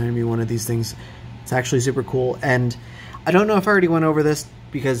for sending me one of these things. It's actually super cool, and I don't know if I already went over this,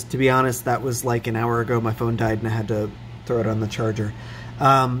 because to be honest, that was like an hour ago. My phone died and I had to throw it on the charger.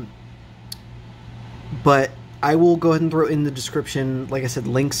 But I will go ahead and throw in the description, like I said,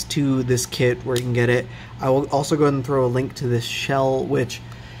 links to this kit where you can get it. I will also go ahead and throw a link to this shell, which,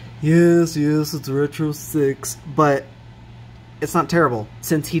 yes, it's Retro 6, but it's not terrible.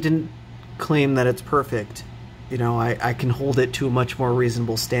 Since he didn't claim that it's perfect, you know, I can hold it to a much more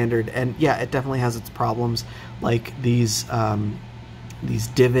reasonable standard. And yeah, it definitely has its problems, like these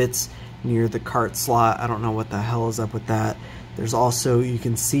divots near the cart slot. I don't know what the hell is up with that. There's also, you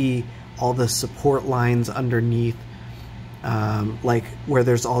can see all the support lines underneath, like where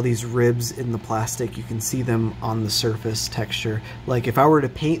there's all these ribs in the plastic. You can see them on the surface texture. Like if I were to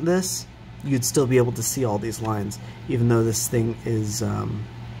paint this, you'd still be able to see all these lines, even though this thing is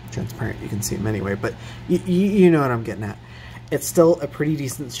transparent. You can see them anyway, but you know what I'm getting at. It's still a pretty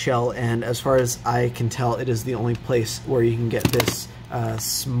decent shell, and as far as I can tell, it is the only place where you can get this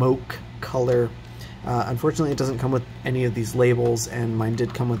smoke color. Unfortunately, it doesn't come with any of these labels, and mine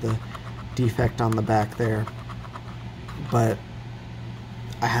did come with a defect on the back there, but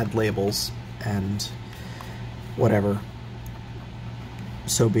I had labels, and whatever,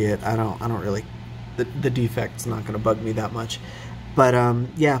 so be it. I don't really, the defect's not going to bug me that much. But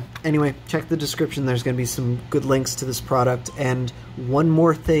yeah, anyway, check the description. There's going to be some good links to this product. And one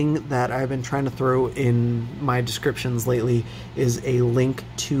more thing that I've been trying to throw in my descriptions lately is a link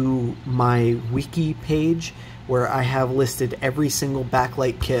to my wiki page where I have listed every single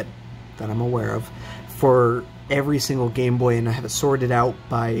backlight kit that I'm aware of for every single Game Boy, and I have it sorted out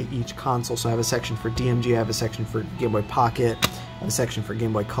by each console. So I have a section for DMG, I have a section for Game Boy Pocket, I have a section for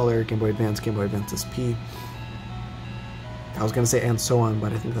Game Boy Color, Game Boy Advance, Game Boy Advance SP. I was going to say and so on,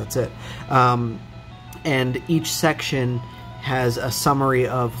 but I think that's it. And each section has a summary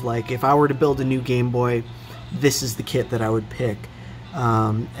of, like, if I were to build a new Game Boy, this is the kit that I would pick.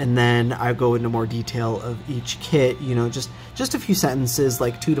 And then I go into more detail of each kit, you know, just a few sentences,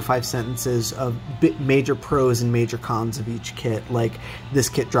 like 2 to 5 sentences of major pros and major cons of each kit, like this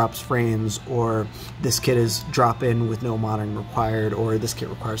kit drops frames, or this kit is drop-in with no modding required, or this kit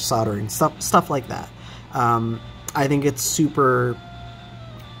requires soldering, stuff like that. I think it's super,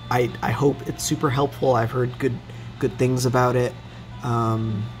 I hope it's super helpful. I've heard good things about it.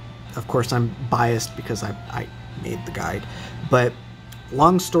 Of course, I'm biased because I made the guide, but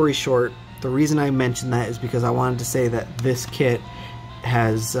long story short, the reason I mentioned that is because I wanted to say that this kit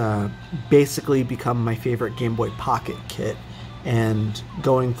has basically become my favorite Game Boy Pocket kit, and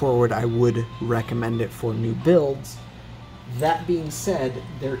going forward I would recommend it for new builds. That being said,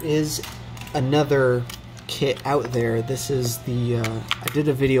 there is another kit out there. This is the, I did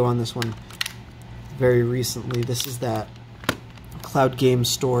a video on this one very recently. This is that Cloud Game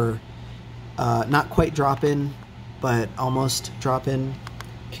Store, not quite drop-in, but almost drop-in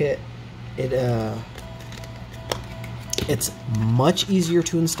kit. It's much easier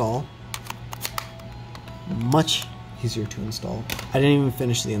to install. Much easier to install. I didn't even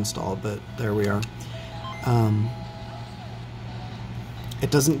finish the install, but there we are.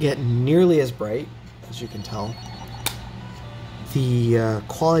 It doesn't get nearly as bright, as you can tell. The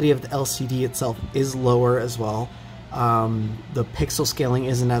quality of the LCD itself is lower as well. The pixel scaling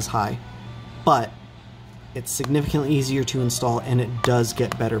isn't as high, but it's significantly easier to install, and it does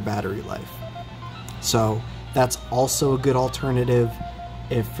get better battery life. So that's also a good alternative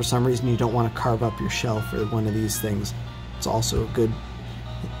if for some reason you don't want to carve up your shell for one of these things. It's also a good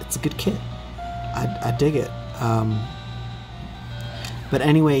kit. I dig it. But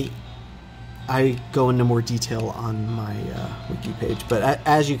anyway, I go into more detail on my wiki page, but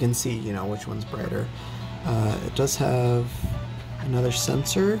as you can see, you know, which one's brighter. It does have another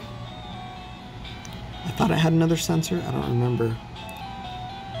sensor. I thought I had another sensor. I don't remember.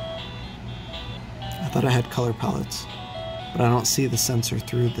 I thought I had color palettes, but I don't see the sensor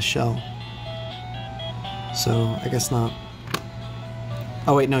through the shell. So I guess not.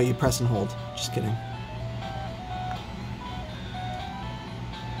 Oh wait, no, you press and hold. Just kidding.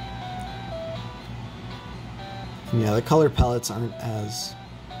 Yeah, the color palettes aren't as...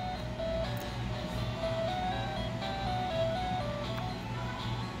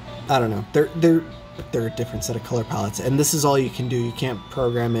 I don't know. They're a different set of color palettes, and this is all you can do. You can't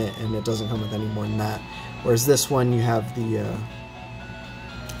program it, and it doesn't come with any more than that. Whereas this one, you have the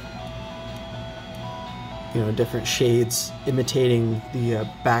you know, different shades imitating the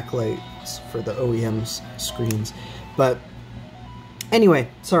backlights for the OEM's screens. But anyway,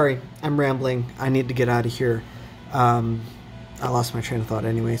 sorry, I'm rambling. I need to get out of here. I lost my train of thought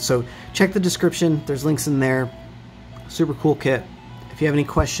anyway. So check the description. There's links in there. Super cool kit. If you have any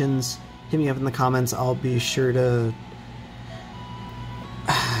questions, hit me up in the comments. I'll be sure to...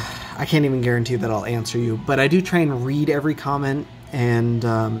 I can't even guarantee that I'll answer you, but I do try and read every comment, and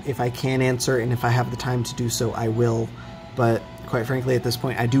if I can answer and if I have the time to do so, I will. But quite frankly, at this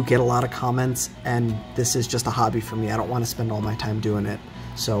point, I do get a lot of comments, and this is just a hobby for me. I don't want to spend all my time doing it,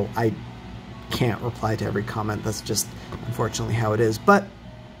 so I can't reply to every comment. That's just unfortunately how it is. But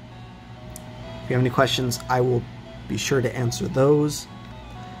if you have any questions, I will be sure to answer those.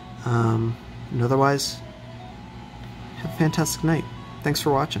 And otherwise, have a fantastic night. Thanks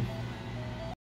for watching.